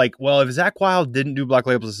I'm like, well, if Zakk Wylde didn't do Black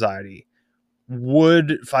Label Society,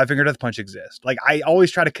 would Five Finger Death Punch exist? Like I always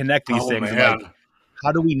try to connect these things. Like,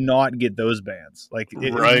 how do we not get those bands? Like,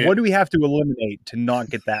 what do we have to eliminate to not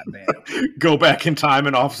get that band? Go back in time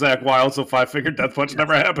and off Zakk Wylde so Five Finger Death Punch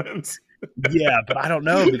never happens. Yeah, but I don't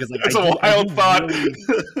know, because like it's a wild thought.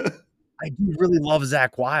 I do really love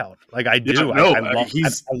Zakk Wylde. Like I do. Yeah, no, I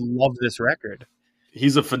love this record.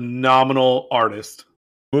 He's a phenomenal artist.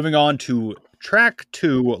 Moving on to track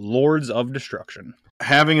 2, Lords of Destruction.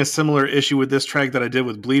 Having a similar issue with this track that I did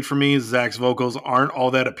with Bleed For Me, Zach's vocals aren't all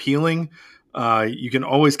that appealing. You can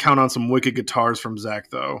always count on some wicked guitars from Zakk,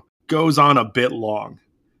 though. Goes on a bit long.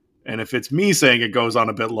 And if it's me saying it goes on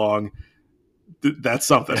a bit long, that's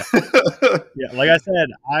something. Yeah, like I said,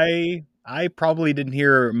 I probably didn't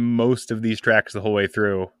hear most of these tracks the whole way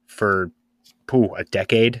through for a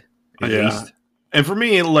decade at least. And for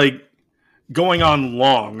me, like, going on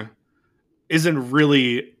long isn't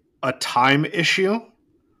really a time issue.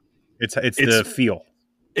 It's the feel.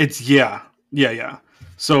 It's yeah.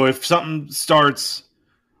 So if something starts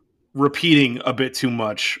repeating a bit too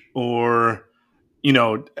much, or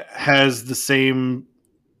has the same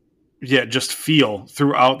just feel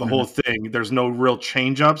throughout the whole thing, there's no real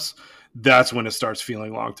change ups, that's when it starts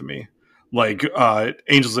feeling long to me. Like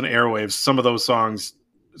Angels and Airwaves, some of those songs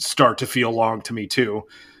start to feel long to me too,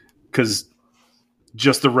 because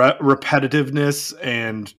just the repetitiveness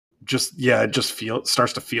and it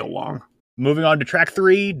starts to feel long. Moving on to track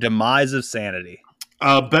 3, Demise of Sanity.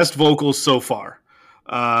 Best vocals so far.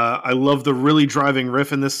 I love the really driving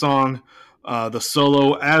riff in this song. The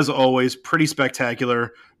solo, as always, pretty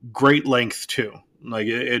spectacular. Great length too. Like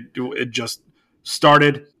it just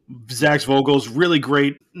started. Zach's vocals really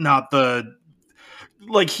great. Not the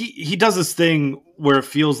like he does this thing where it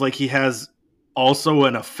feels like he has also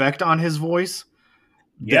an effect on his voice.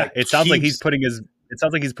 Yeah, it sounds like he's putting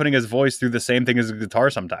his voice through the same thing as a guitar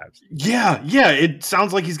sometimes. Yeah, it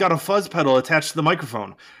sounds like he's got a fuzz pedal attached to the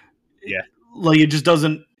microphone. Yeah. Like it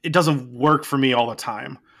doesn't work for me all the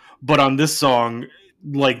time. But on this song,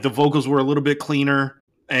 like the vocals were a little bit cleaner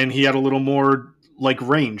and he had a little more like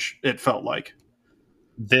range, it felt like.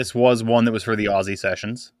 This was one that was for the Ozzy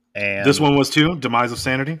sessions. And this one was too, Demise of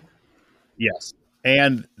Sanity? Yes.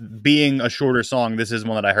 And being a shorter song, this is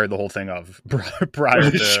one that I heard the whole thing of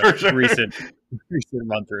prior to sure. recent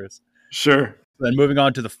run-throughs. Sure. Then moving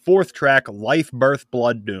on to the 4th track, Life, Birth,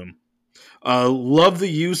 Blood, Doom. Love the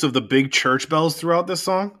use of the big church bells throughout this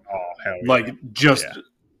song. Oh, hell yeah.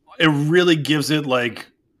 It really gives it like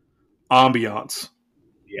ambiance.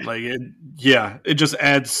 Yeah. It just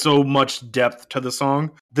adds so much depth to the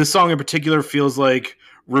song. This song in particular feels like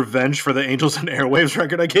revenge for the Angels and Airwaves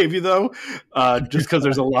record I gave you, though, just because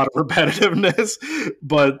there's a lot of repetitiveness.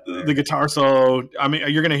 But the guitar solo, I mean,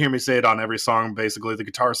 you're going to hear me say it on every song, basically. The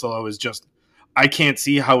guitar solo is just, I can't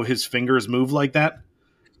see how his fingers move like that.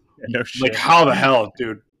 No shit. Like, how the hell,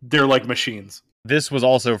 dude? They're like machines. This was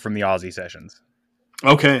also from the Ozzy sessions.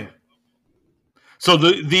 Okay. So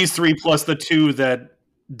these 3 plus the 2 that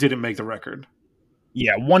didn't make the record.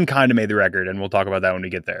 Yeah, one kind of made the record, and we'll talk about that when we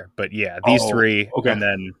get there. But yeah, these 3, okay. And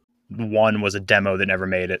then one was a demo that never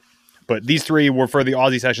made it. But these three were for the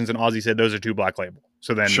Ozzy sessions, and Ozzy said those are 2 Black Label.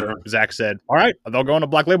 So then Sure. Zach said, all right, they'll go on a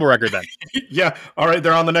Black Label record then. Yeah. All right.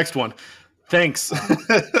 They're on the next one. Thanks.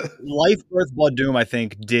 Life, Birth, Blood, Doom, I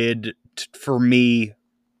think, did for me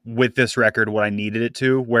with this record what I needed it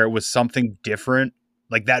to, where it was something different.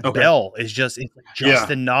 Like that bell is just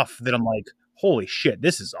enough that I'm like, holy shit,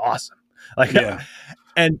 this is awesome. Like, Yeah.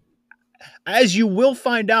 And as you will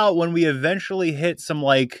find out when we eventually hit some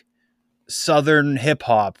like Southern hip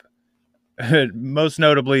hop, most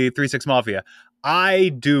notably 3 6 Mafia, I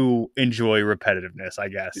do enjoy repetitiveness, I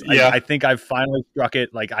guess. Yeah. I think I've finally struck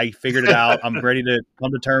it. Like I figured it out. I'm ready to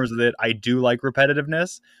come to terms with it. I do like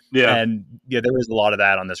repetitiveness. Yeah. And yeah, there is a lot of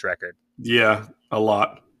that on this record. Yeah. A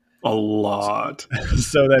lot.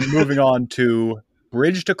 So then moving on to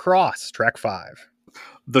Bridge to Cross, track 5.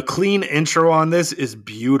 The clean intro on this is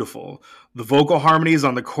beautiful. The vocal harmonies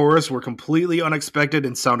on the chorus were completely unexpected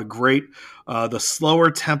and sounded great. The slower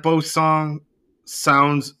tempo song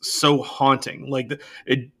sounds so haunting. Like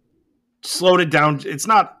it slowed it down. It's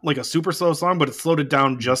not like a super slow song, but it slowed it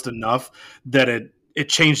down just enough that it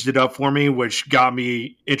changed it up for me, which got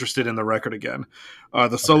me interested in the record again.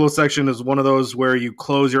 The solo section is one of those where you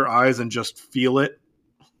close your eyes and just feel it.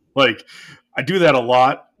 Like I do that a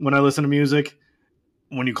lot when I listen to music.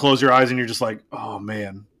 When you close your eyes and you're just like, oh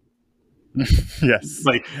man. Yes.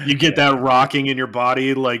 Like you get that rocking in your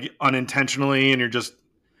body, like unintentionally, and you're just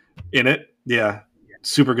in it. Yeah.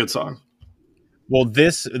 Super good song. Well,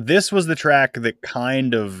 this was the track that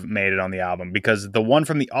kind of made it on the album, because the one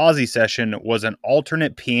from the Ozzy session was an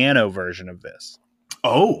alternate piano version of this.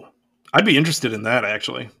 Oh, I'd be interested in that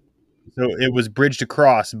actually. So it was Bridge to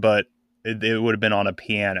Cross, but it would have been on a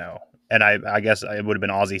piano. And I guess it would have been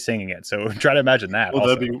Ozzy singing it. So try to imagine that. Well,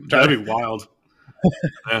 also. that'd be wild.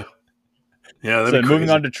 Yeah. Yeah. So moving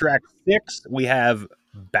on to track 6, we have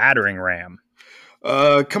Battering Ram.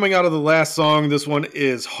 Coming out of the last song, this one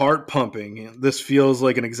is heart pumping. This feels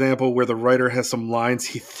like an example where the writer has some lines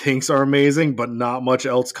he thinks are amazing, but not much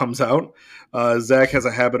else comes out. Zach has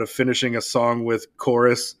a habit of finishing a song with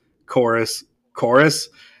chorus, chorus, chorus.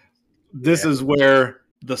 This is where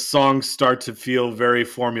the songs start to feel very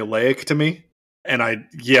formulaic to me. And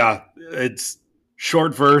it's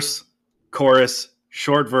short verse, chorus,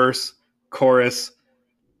 short verse, chorus,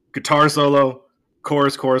 guitar solo,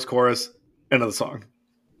 chorus, chorus, chorus, end of the song.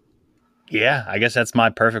 Yeah, I guess that's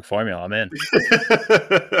my perfect formula. I'm in.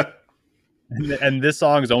 And this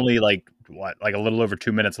song is only like a little over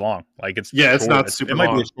 2 minutes long. Like it's it's not super long. It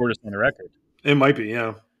might be the shortest on the record. It might be,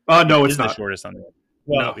 yeah. No, it's not the shortest on the record.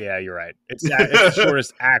 Well, no. Yeah, you're right. It's the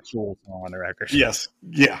shortest actual song on the record. Yes,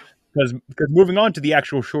 yeah. Because moving on to the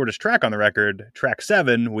actual shortest track on the record, track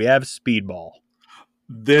 7, we have Speedball.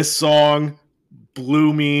 This song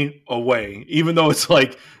blew me away, even though it's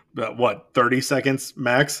like 30 seconds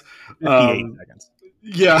max. 58 seconds.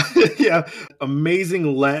 Yeah, yeah.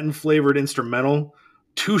 Amazing Latin flavored instrumental.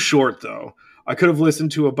 Too short though. I could have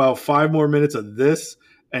listened to about 5 more minutes of this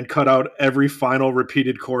and cut out every final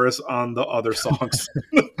repeated chorus on the other songs.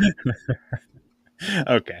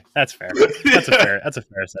 Okay, that's fair. That's a fair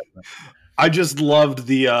assessment. I just loved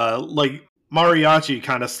the mariachi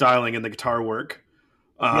kind of styling in the guitar work.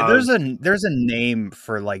 Yeah, there's a name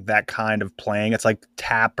for like that kind of playing. It's like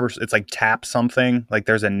tap something. Like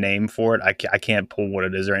there's a name for it. I can't pull what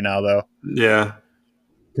it is right now though. Yeah.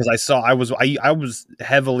 Because I was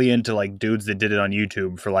heavily into like dudes that did it on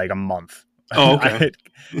YouTube for like a month. Oh, okay.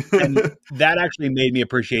 And that actually made me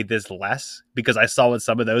appreciate this less, because I saw what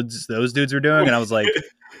some of those dudes were doing, and I was like,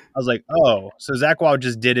 oh, so Zach Wild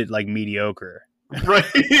just did it like mediocre. Right.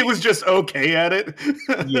 He was just okay at it.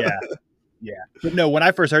 Yeah. But no, when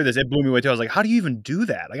I first heard this, it blew me away too. I was like, how do you even do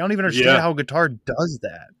that? Like, I don't even understand how guitar does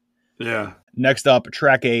that. Yeah. Next up,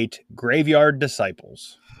 track 8, Graveyard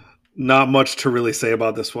Disciples. Not much to really say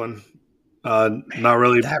about this one. Not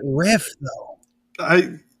really. That riff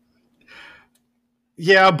though.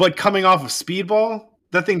 Yeah, but coming off of Speedball,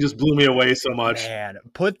 that thing just blew me away so much. Man,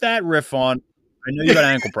 put that riff on. I know you got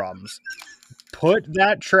ankle problems. Put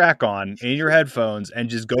that track on in your headphones and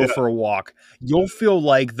just go for a walk. You'll feel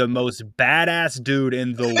like the most badass dude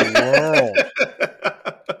in the world.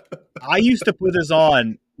 I used to put this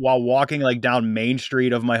on while walking like down Main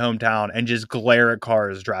Street of my hometown and just glare at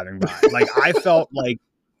cars driving by. Like I felt like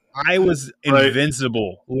I was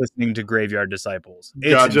invincible listening to Graveyard Disciples.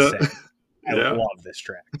 It's insane. I love this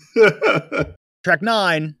track. Track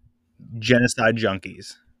 9, Genocide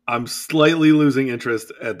Junkies. I'm slightly losing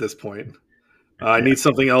interest at this point. I need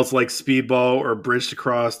something else like Speedball or Bridge to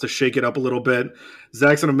Cross to shake it up a little bit.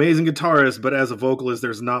 Zach's an amazing guitarist, but as a vocalist,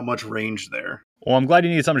 there's not much range there. Well, I'm glad you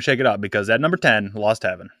needed something to shake it up, because at number 10, Lost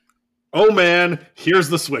Heaven. oh man, here's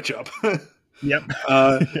the switch up. Yep.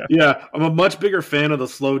 Yeah, I'm a much bigger fan of the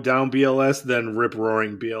slowed down BLS than rip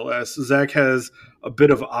roaring BLS. Zach has a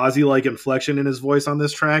bit of Ozzy-like inflection in his voice on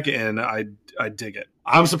this track, and I dig it.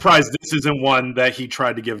 I'm surprised this isn't one that he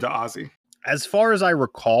tried to give to Ozzy. As far as I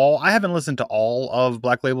recall, I haven't listened to all of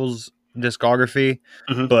Black Label's discography,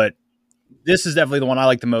 but this is definitely the one I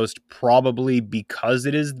like the most, probably because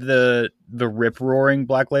it is the rip roaring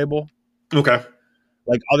Black Label. Okay.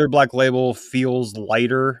 Like other Black Label feels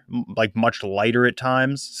lighter, like much lighter at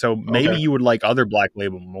times. So maybe you would like other Black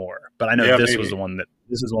Label more. But I know this is the one that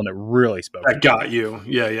really spoke. That got you.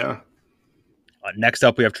 Yeah. Next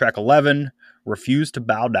up, we have track 11, "Refuse to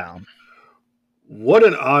Bow Down." What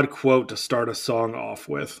an odd quote to start a song off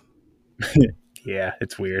with. Yeah,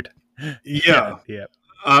 it's weird. Yeah.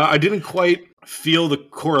 I didn't quite feel the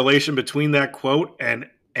correlation between that quote and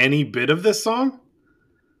any bit of this song.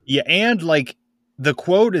 Yeah, and like the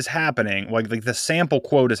quote is happening, like the sample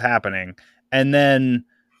quote is happening, and then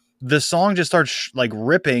the song just starts like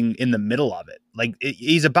ripping in the middle of it. Like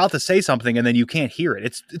he's about to say something, and then you can't hear it.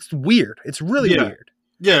 It's weird. It's really weird.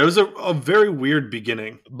 Yeah, it was a very weird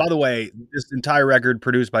beginning. By the way, this entire record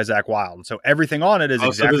produced by Zach Wilde, so everything on it is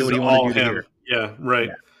exactly what he wanted you to hear. Yeah,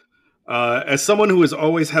 right. Yeah. As someone who has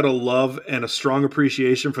always had a love and a strong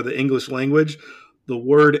appreciation for the English language, the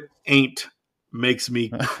word "ain't" makes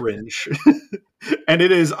me cringe. And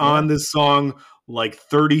it is on this song like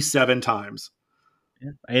 37 times.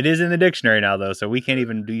 It is in the dictionary now, though, so we can't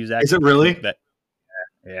even use that. Is it really?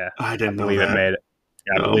 Yeah. I didn't believe know that. It made it.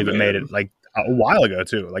 Yeah, I believe it made it like a while ago,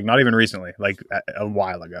 too. Like not even recently, like a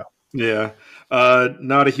while ago. Yeah.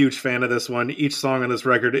 Not a huge fan of this one. Each song on this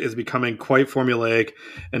record is becoming quite formulaic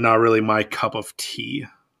and not really my cup of tea.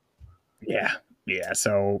 Yeah.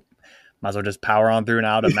 So might as well just power on through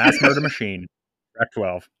now to Mass Murder Machine, track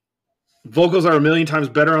 12. Vocals are a million times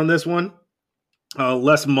better on this one.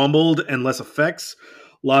 Less mumbled and less effects.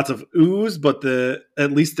 Lots of oohs, but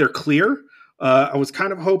at least they're clear. I was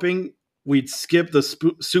kind of hoping we'd skip the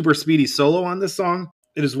super speedy solo on this song.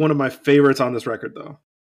 It is one of my favorites on this record, though.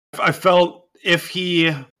 I felt if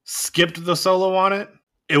he skipped the solo on it,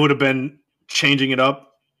 it would have been changing it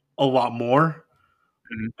up a lot more.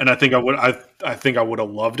 And I think I would have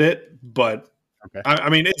loved it. But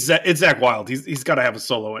I mean, it's Zach Wilde. He's got to have a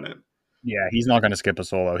solo in it. Yeah, he's not going to skip a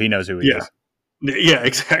solo. He knows who he is. Yeah,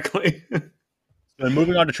 exactly. So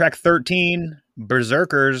moving on to track 13,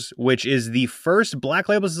 Berserkers, which is the first Black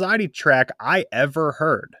Label Society track I ever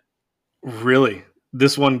heard. Really?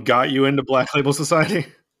 This one got you into Black Label Society?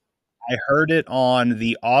 I heard it on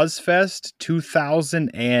the Ozfest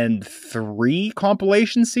 2003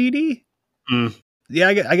 compilation CD. Yeah,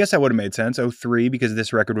 I guess that would have made sense. 03, because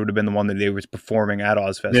this record would have been the one that they was performing at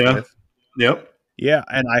Ozfest with. Yep. Yeah,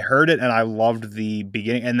 and I heard it and I loved the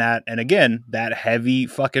beginning and again, that heavy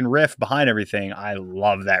fucking riff behind everything. I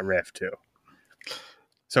love that riff too.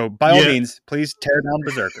 So by all means, please tear down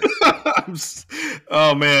Berserkers.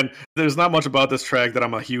 Oh man, there's not much about this track that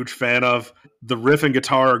I'm a huge fan of. The riff and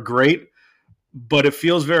guitar are great, but it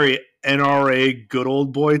feels very NRA good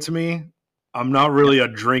old boy to me. I'm not really a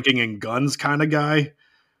drinking and guns kind of guy.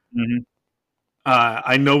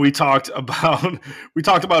 I know we talked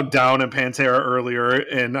about Down and Pantera earlier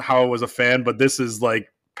and how I was a fan, but this is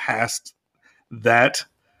like past that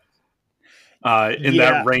in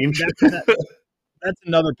that range. That's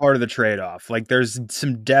another part of the trade-off. Like there's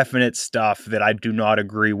some definite stuff that I do not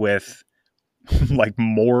agree with, like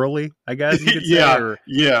morally, I guess you could say.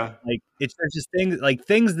 Like it's just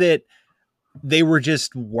things that they were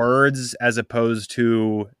just words as opposed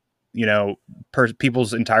to,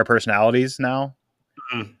 people's entire personalities now.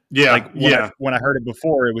 Yeah. When I heard it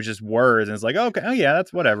before, it was just words, and it's like, okay, oh yeah,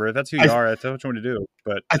 that's whatever. If that's who you are, that's what you want to do.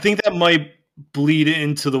 But I think that might bleed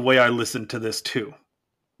into the way I listen to this too.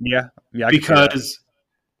 Yeah. Because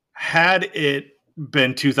had it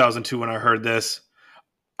been 2002 when I heard this,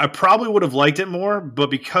 I probably would have liked it more. But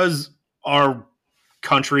because our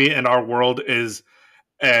country and our world is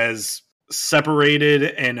as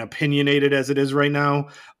separated and opinionated as it is right now,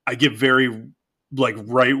 I get very like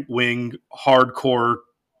right-wing, hardcore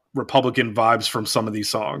Republican vibes from some of these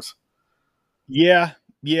songs. Yeah.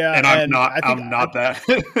 And I'm not that.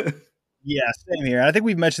 Yeah, same here. I think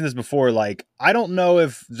we've mentioned this before. Like, I don't know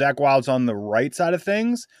if Zach Wilde's on the right side of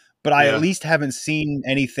things, but I at least haven't seen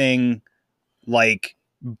anything like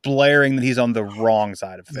blaring that he's on the wrong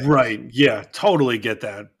side of things. Right. Yeah, totally get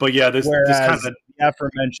that. But yeah, this kind of the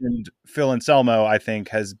aforementioned Phil Anselmo, I think,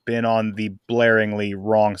 has been on the blaringly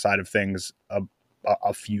wrong side of things a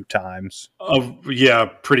few times.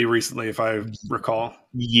 Pretty recently, if I recall.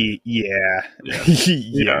 Yeah.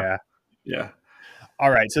 Yeah. All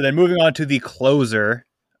right, so then moving on to the closer,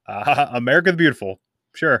 America the Beautiful.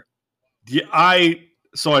 Sure. Yeah, I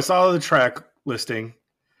saw the track listing.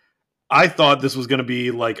 I thought this was going to be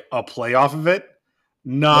like a playoff of it,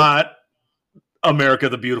 not America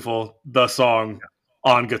the Beautiful, the song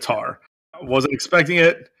on guitar. I wasn't expecting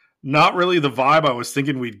it. Not really the vibe I was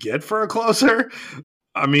thinking we'd get for a closer.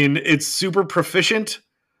 I mean, it's super proficient.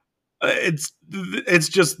 It's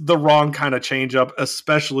just the wrong kind of change up,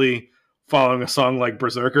 especially following a song like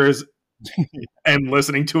Berserkers and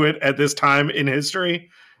listening to it at this time in history.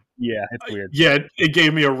 Yeah, it's weird. Yeah, it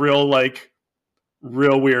gave me a real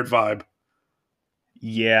weird vibe.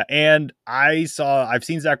 Yeah, and I've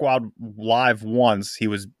seen Zakk Wylde live once. It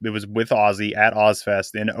was with Ozzy at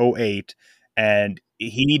Ozfest in 2008, and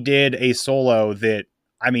he did a solo that,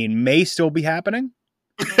 I mean, may still be happening.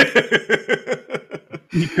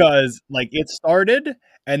 Because like it started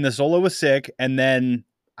and the solo was sick, and then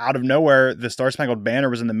out of nowhere the Star Spangled Banner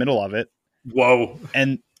was in the middle of it. Whoa.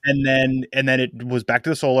 And then it was back to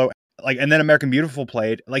the solo, like, and then American Beautiful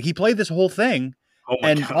played. Like he played this whole thing. Oh my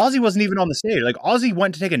and God. Ozzy wasn't even on the stage. Like Ozzy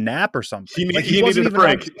went to take a nap or something. He needed a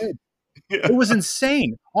break. Yeah. It was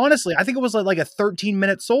insane. Honestly, I think it was like a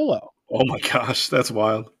 13-minute solo. Oh my gosh, that's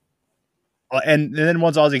wild. And then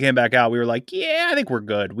once Ozzy came back out, we were like, yeah, I think we're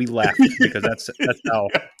good. We left because that's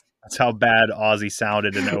how bad Ozzy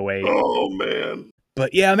sounded in 2008. Oh man.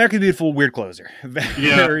 But yeah, American Beautiful, weird closer.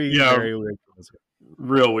 Very weird closer.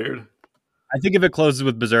 Real weird. I think if it closes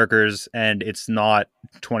with Berserkers and it's not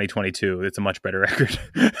 2022, it's a much better record.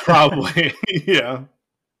 Probably. Yeah.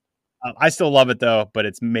 I still love it though, but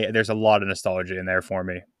there's a lot of nostalgia in there for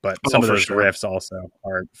me. But some of those riffs also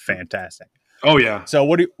are fantastic. Oh yeah. So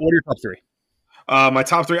what are your top three? My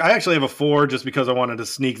top three, I actually have a 4 just because I wanted to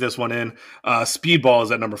sneak this one in. Speedball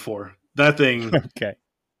is at number 4. That thing. Okay.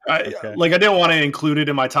 I didn't want to include it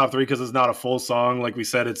in my top 3 because it's not a full song. Like we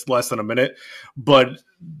said, it's less than a minute, but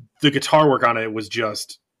the guitar work on it was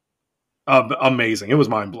just amazing. It was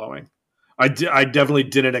mind blowing. I definitely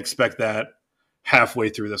didn't expect that halfway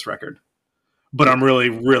through this record, but I'm really,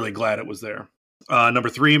 really glad it was there. Number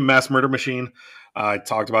 3, Mass Murder Machine. I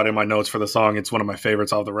talked about it in my notes for the song. It's one of my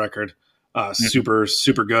favorites off the record. Super,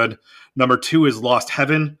 super good. Number 2 is Lost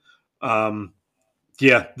Heaven.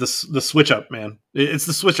 Yeah, the switch up, man. It's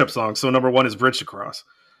the switch up song. So number 1 is Bridge to Cross.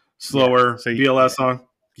 Slower, BLS song.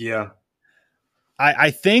 Yeah.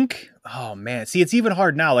 I think, oh man, see, it's even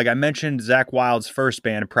hard now. Like I mentioned Zakk Wylde's first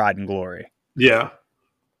band, Pride and Glory. Yeah.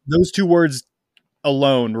 Those 2 words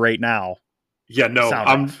alone right now. Yeah,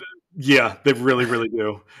 no, yeah, they really, really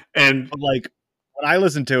do. And like when I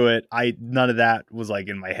listened to it, none of that was like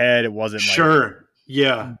in my head. It wasn't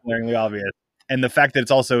glaringly obvious. And the fact that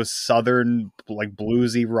it's also southern, like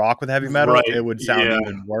bluesy rock with heavy metal, it would sound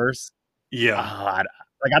even worse. Yeah. I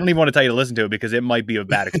don't even want to tell you to listen to it because it might be a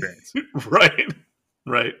bad experience.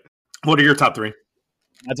 Right. What are your top 3?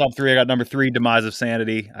 My top 3, I got number 3, Demise of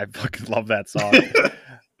Sanity. I fucking love that song.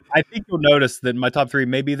 I think you'll notice that my top 3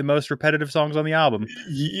 may be the most repetitive songs on the album.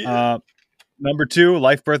 Yeah. Number 2,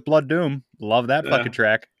 Life, Birth, Blood, Doom. Love that fucking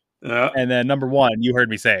track. Yeah. And then number 1, you heard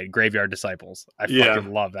me say it, Graveyard Disciples. I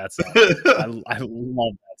fucking love that song. I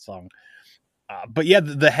love that song. But yeah,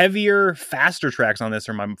 the heavier, faster tracks on this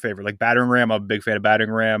are my favorite. Like Battering Ram, I'm a big fan of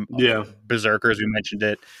Battering Ram. Yeah. Berserkers, we mentioned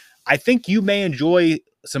it. I think you may enjoy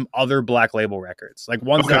some other Black Label records. Like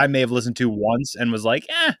ones that I may have listened to once and was like,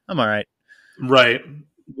 I'm all right. Right.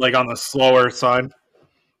 Like on the slower side.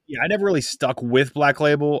 Yeah, I never really stuck with Black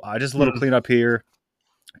Label. Just a little cleanup here.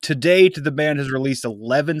 To date, the band has released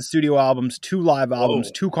 11 studio albums, 2 live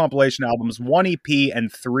albums, 2 compilation albums, 1 EP,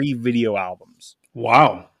 and 3 video albums.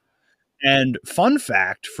 Wow. And fun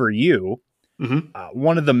fact for you,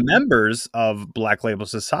 one of the members of Black Label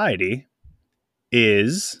Society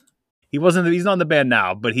he's not in the band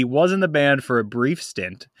now, but he was in the band for a brief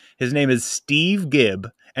stint. His name is Steve Gibb,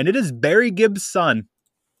 and it is Barry Gibb's son.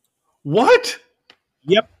 What?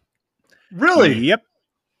 Yep. Really? Yep.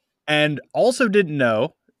 And also didn't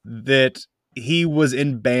know that he was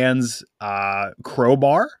in bands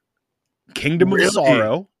Crowbar, Kingdom of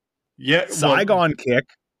Sorrow, Saigon Kick.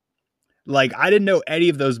 Like, I didn't know any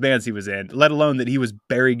of those bands he was in, let alone that he was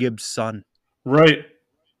Barry Gibb's son. Right.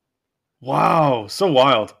 Wow. So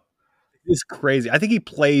wild. It's crazy. I think he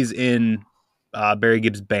plays in Barry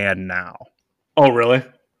Gibb's band now. Oh, really?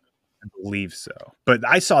 I believe so. But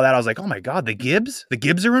I saw that. I was like, oh my God, the Gibbs? The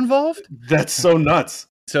Gibbs are involved? That's so nuts.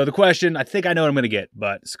 So the question, I think I know what I'm going to get.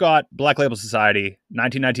 But Scott, Black Label Society,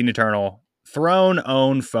 1919 Eternal, Throne,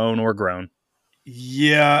 Own, Phone, or Grown?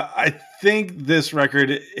 Yeah, I think this record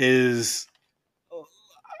is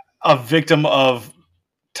a victim of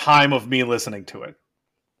time of me listening to it.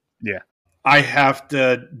 Yeah. I have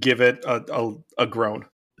to give it a groan.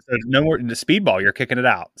 So no more the Speedball. You're kicking it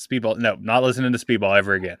out. Speedball. No, not listening to Speedball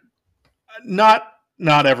ever again. Not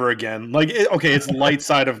ever again. Like, okay, it's light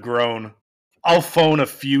side of groan. I'll phone a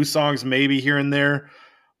few songs maybe here and there,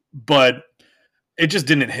 but it just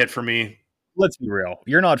didn't hit for me. Let's be real.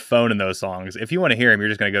 You're not phoning those songs. If you want to hear them, you're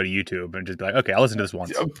just going to go to YouTube and just be like, okay, I'll listen to this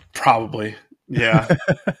once. Probably. Yeah.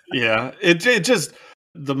 Yeah. It just,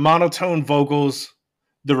 the monotone vocals,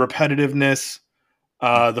 the repetitiveness,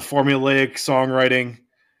 the formulaic songwriting,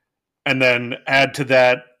 and then add to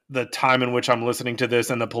that the time in which I'm listening to this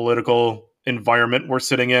and the political environment we're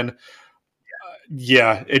sitting in.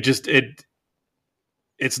 Yeah, it's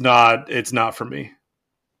not for me.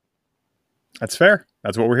 That's fair.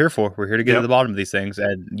 That's what we're here for. We're here to get to the bottom of these things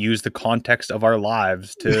and use the context of our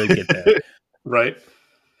lives to get there. Right.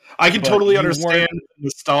 I can totally understand the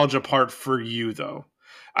nostalgia part for you, though.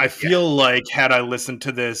 I feel like had I listened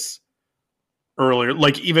to this earlier,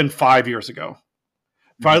 like even 5 years ago,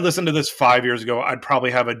 if I listened to this 5 years ago, I'd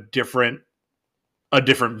probably have a different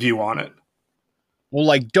view on it. Well,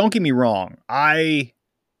 like, don't get me wrong. When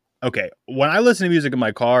I listen to music in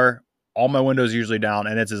my car, all my windows are usually down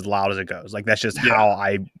and it's as loud as it goes. Like, that's just how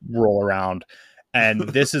I roll around. And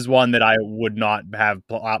this is one that I would not have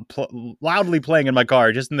loudly playing in my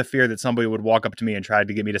car, just in the fear that somebody would walk up to me and try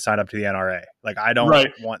to get me to sign up to the NRA. Like, I don't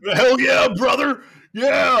want that. Hell yeah, brother.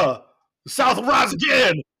 Yeah. South will rise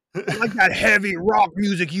again. I like that heavy rock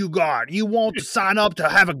music you got. You want to sign up to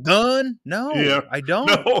have a gun? No, I don't.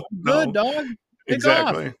 No, good dog.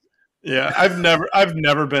 Exactly. Off. Yeah, I've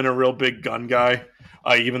never been a real big gun guy,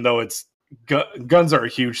 even though guns are a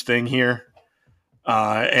huge thing here,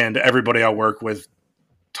 and everybody I work with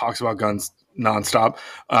talks about guns nonstop.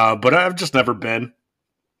 But I've just never been.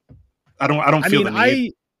 I don't feel the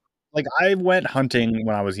need. I went hunting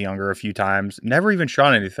when I was younger a few times. Never even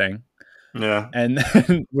shot anything. Yeah, and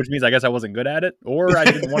which means I guess I wasn't good at it, or I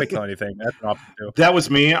didn't want to kill anything. That's an option too. That was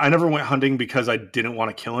me. I never went hunting because I didn't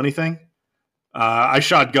want to kill anything. I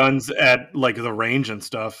shot guns at like the range and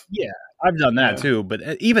stuff. Yeah, I've done that too. But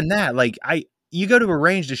even that, like you go to a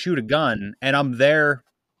range to shoot a gun, and I'm there.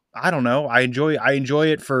 I don't know. I enjoy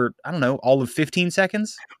it for all of 15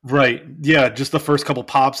 seconds. Right. Yeah. Just the first couple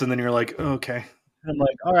pops, and then you're like, oh, okay. And I'm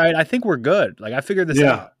like, all right, I think we're good. Like I figured this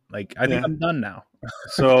out. Like I think I'm done now.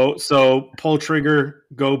 So pull trigger,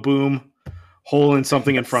 go boom, hole in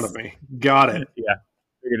something in front of me. Got it. Yeah.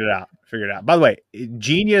 Figured it out. By the way,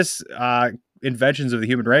 genius inventions of the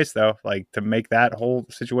human race, though, like to make that whole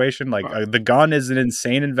situation, like the gun is an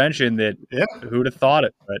insane invention that who'd have thought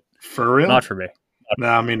it, but for real, not for me.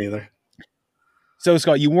 Nah, me neither. So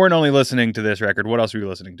Scott, you weren't only listening to this record. What else were you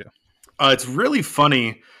listening to? It's really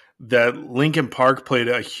funny that Linkin Park played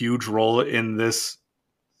a huge role in this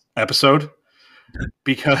episode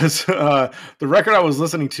because the record I was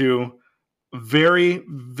listening to, very,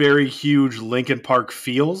 very huge Linkin Park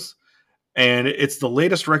feels. And it's the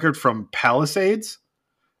latest record from Palisades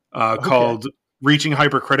called Reaching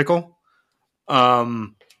Hypercritical.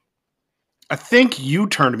 I think you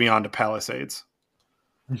turned me on to Palisades.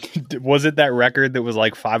 Was it that record that was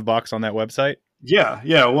like $5 on that website? Yeah,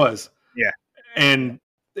 it was. Yeah. And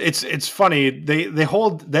it's funny. They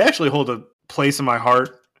actually hold a place in my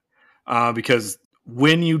heart because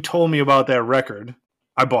when you told me about that record,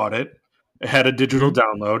 I bought it. It had a digital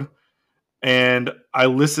download. And I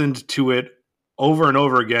listened to it over and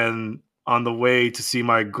over again on the way to see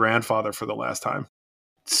my grandfather for the last time.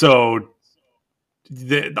 So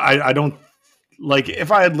I don't like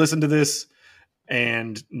if I had listened to this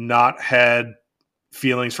and not had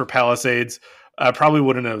feelings for Palisades, I probably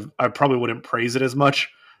wouldn't praise it as much.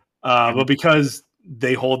 But because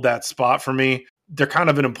they hold that spot for me, they're kind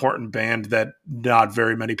of an important band that not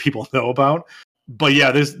very many people know about. But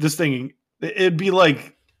yeah, this thing, it'd be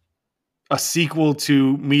like a sequel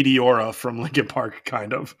to Meteora from Linkin Park,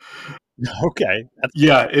 kind of. Okay.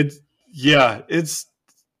 There's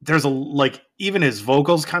even his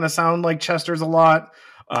vocals kind of sound like Chester's a lot.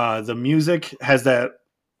 The music has that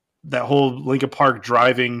whole Linkin Park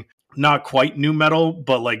driving, not quite nu metal,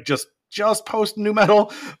 but like just post nu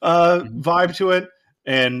metal vibe to it.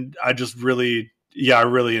 And I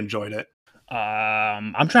really enjoyed it.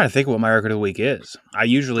 I'm trying to think of what my record of the week is. I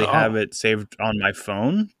usually have it saved on my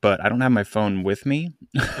phone, but I don't have my phone with me.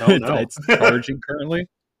 Oh, no. It's charging currently.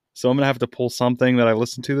 So I'm going to have to pull something that I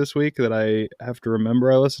listened to this week that I have to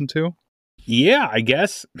remember I listened to. Yeah, I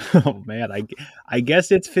guess. Oh, man. I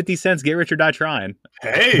guess it's 50 Cent's Get Rich or Die Trying.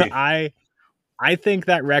 Hey. I think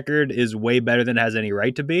that record is way better than it has any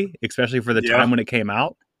right to be, especially for the time when it came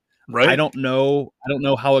out. Right. I don't know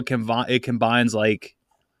how it combines like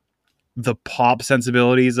the pop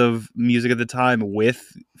sensibilities of music at the time with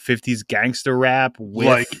 50s gangster rap, with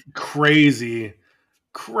like crazy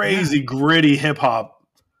gritty hip hop.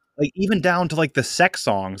 like even down to like the sex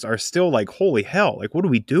songs are still like, holy hell, like what are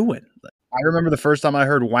we doing? I remember the first time I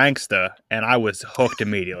heard Wanksta and I was hooked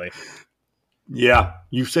immediately. Yeah,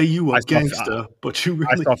 you say you I a saw- gangster, but you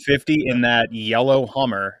I really saw 50 in that yellow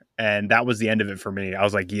Hummer, and that was the end of it for me. I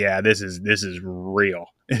was like, yeah, this is real.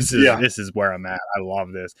 This is where I'm at. I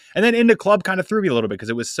love this. And then Into Club kind of threw me a little bit because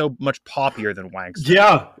it was so much poppier than Wanksta.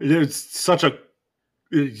 Yeah, it's such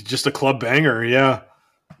just a club banger. Yeah,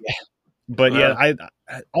 But yeah, I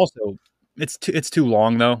also it's too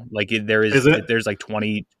long though. Like there's like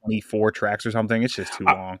 24 tracks or something. It's just too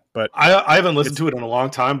long. But I haven't listened to it in a long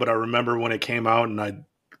time, but I remember when it came out, and I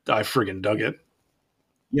friggin' dug it.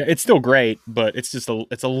 yeah, it's still great, but it's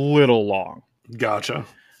a little long. Gotcha.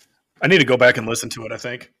 I need to go back and listen to it, I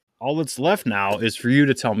think. All that's left now is for you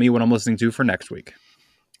to tell me what I'm listening to for next week.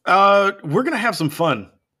 We're going to have some fun,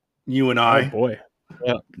 you and Oh I. boy.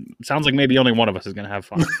 Well, sounds like maybe only one of us is going to have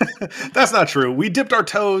fun. That's not true. We dipped our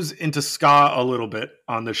toes into ska a little bit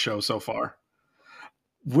on this show so far.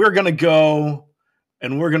 We're going to go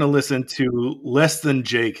and we're going to listen to Less Than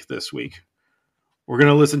Jake this week. We're going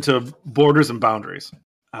to listen to Borders and Boundaries.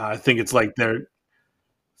 I think it's like their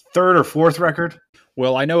third or fourth record.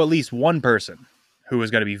 Well, I know at least one person who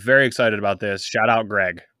is going to be very excited about this. Shout out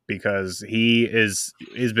Greg, because he's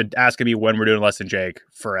been asking me when we're doing Less Than Jake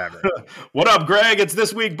forever. What up, Greg? It's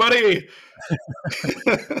this week, buddy.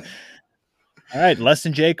 All right, Less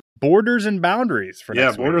Than Jake, Borders and Boundaries for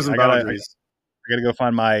next Borders week. and Boundaries. I got to go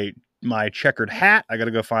find my checkered hat. I got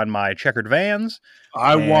to go find my checkered Vans.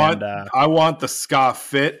 I want the ska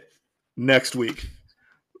fit next week.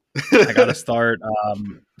 I got to start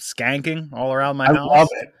skanking all around my house.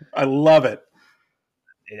 I love it.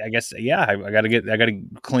 I guess, yeah, I got to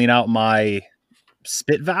clean out my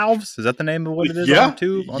spit valves. Is that the name of what it is? Yeah. On the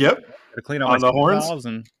tube? Yep. To clean out On my the spit horns? valves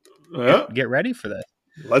and Yeah. get ready for that.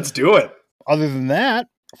 Let's do it. Other than that,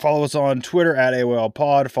 follow us on Twitter at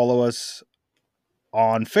AOLPod. Follow us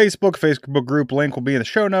on Facebook group link will be in the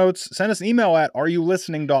show notes. Send us an email at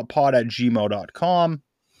areyoulistening.pod@gmail.com.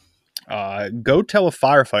 Go tell a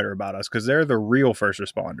firefighter about us because they're the real first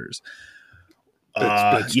responders.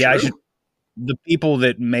 It's yeah, true. the people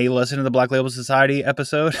that may listen to the Black Label Society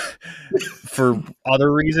episode for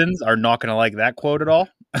other reasons are not going to like that quote at all.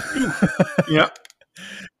 Yeah.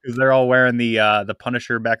 Because they're all wearing the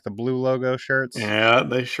Punisher Back the Blue logo shirts. Yeah,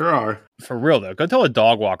 they sure are. For real though, go tell a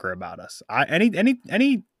dog walker about us.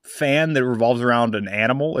 Any fan that revolves around an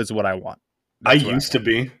animal is what I want. I used to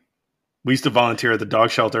be. We used to volunteer at the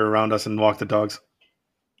dog shelter around us and walk the dogs.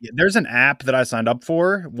 There's an app that I signed up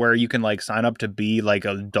for where you can like sign up to be like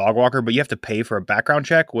a dog walker, but you have to pay for a background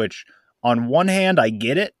check, which on one hand I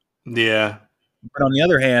get it, Yeah. but on the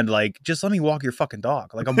other hand, like just let me walk your fucking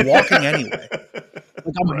dog. Like I'm walking anyway.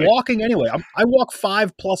 Like I'm Right. walking anyway. I walk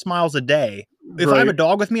 5+ miles a day. If I have a Right.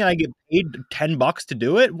 dog with me and I get paid $10 to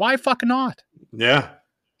do it, why fucking not? Yeah.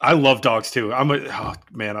 I love dogs too. I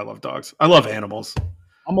love dogs. I love animals.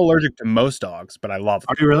 I'm allergic to most dogs, but I love them.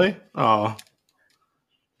 Are you really? Oh,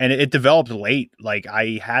 And it developed late. Like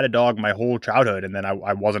I had a dog my whole childhood, and then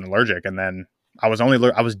I wasn't allergic, and then I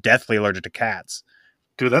was deathly allergic to cats.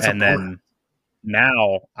 dude, that's And a bummer. then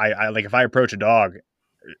now I like if I approach a dog,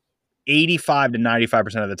 85 to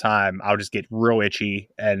 95% of the time I'll just get real itchy,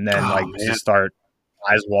 and then Man. just start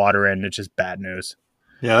eyes watering. It's just bad news.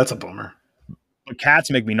 Yeah, that's a bummer. But cats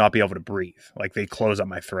make me not be able to breathe. Like they close up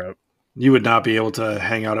my throat. You would not be able to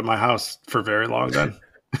hang out at my house for very long then.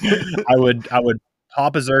 I would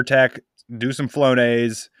pop a Zyrtec, do some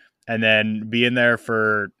Flonase, and then be in there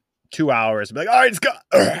for 2 hours and be like, all right, it's got,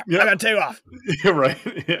 I gotta take off. You're right.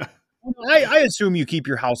 Yeah. I assume you keep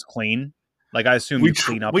your house clean. Like I assume you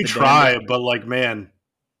clean up. We the damn try, thing. but like, man,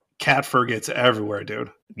 cat fur gets everywhere,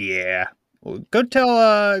 dude. Yeah. Well, go tell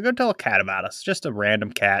a cat about us. Just a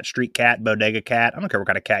random cat, street cat, bodega cat. I don't care what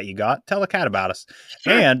kind of cat you got. Tell a cat about us.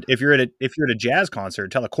 Sure. And if you're at a jazz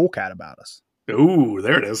concert, tell a cool cat about us. Ooh,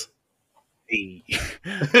 there it is. Hey.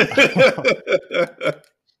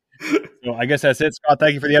 So I guess that's it, Scott.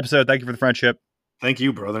 Thank you for the episode. Thank you for the friendship. Thank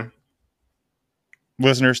you, brother.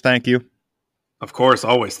 Listeners, thank you. Of course,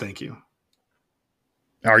 always thank you.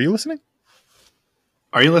 Are you listening?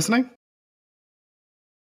 Are you listening?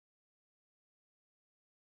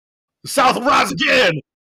 South will rise again.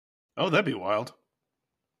 Oh, that'd be wild.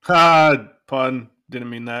 Pun. Didn't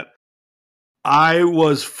mean that. I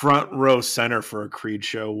was front row center for a Creed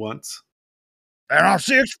show once. And I'm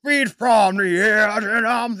 6 feet from the edge, and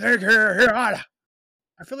I'm thinking, I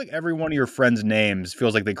feel like every one of your friends' names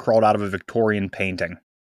feels like they crawled out of a Victorian painting.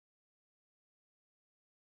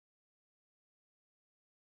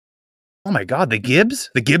 Oh my God, the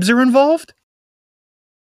Gibbs? The Gibbs are involved?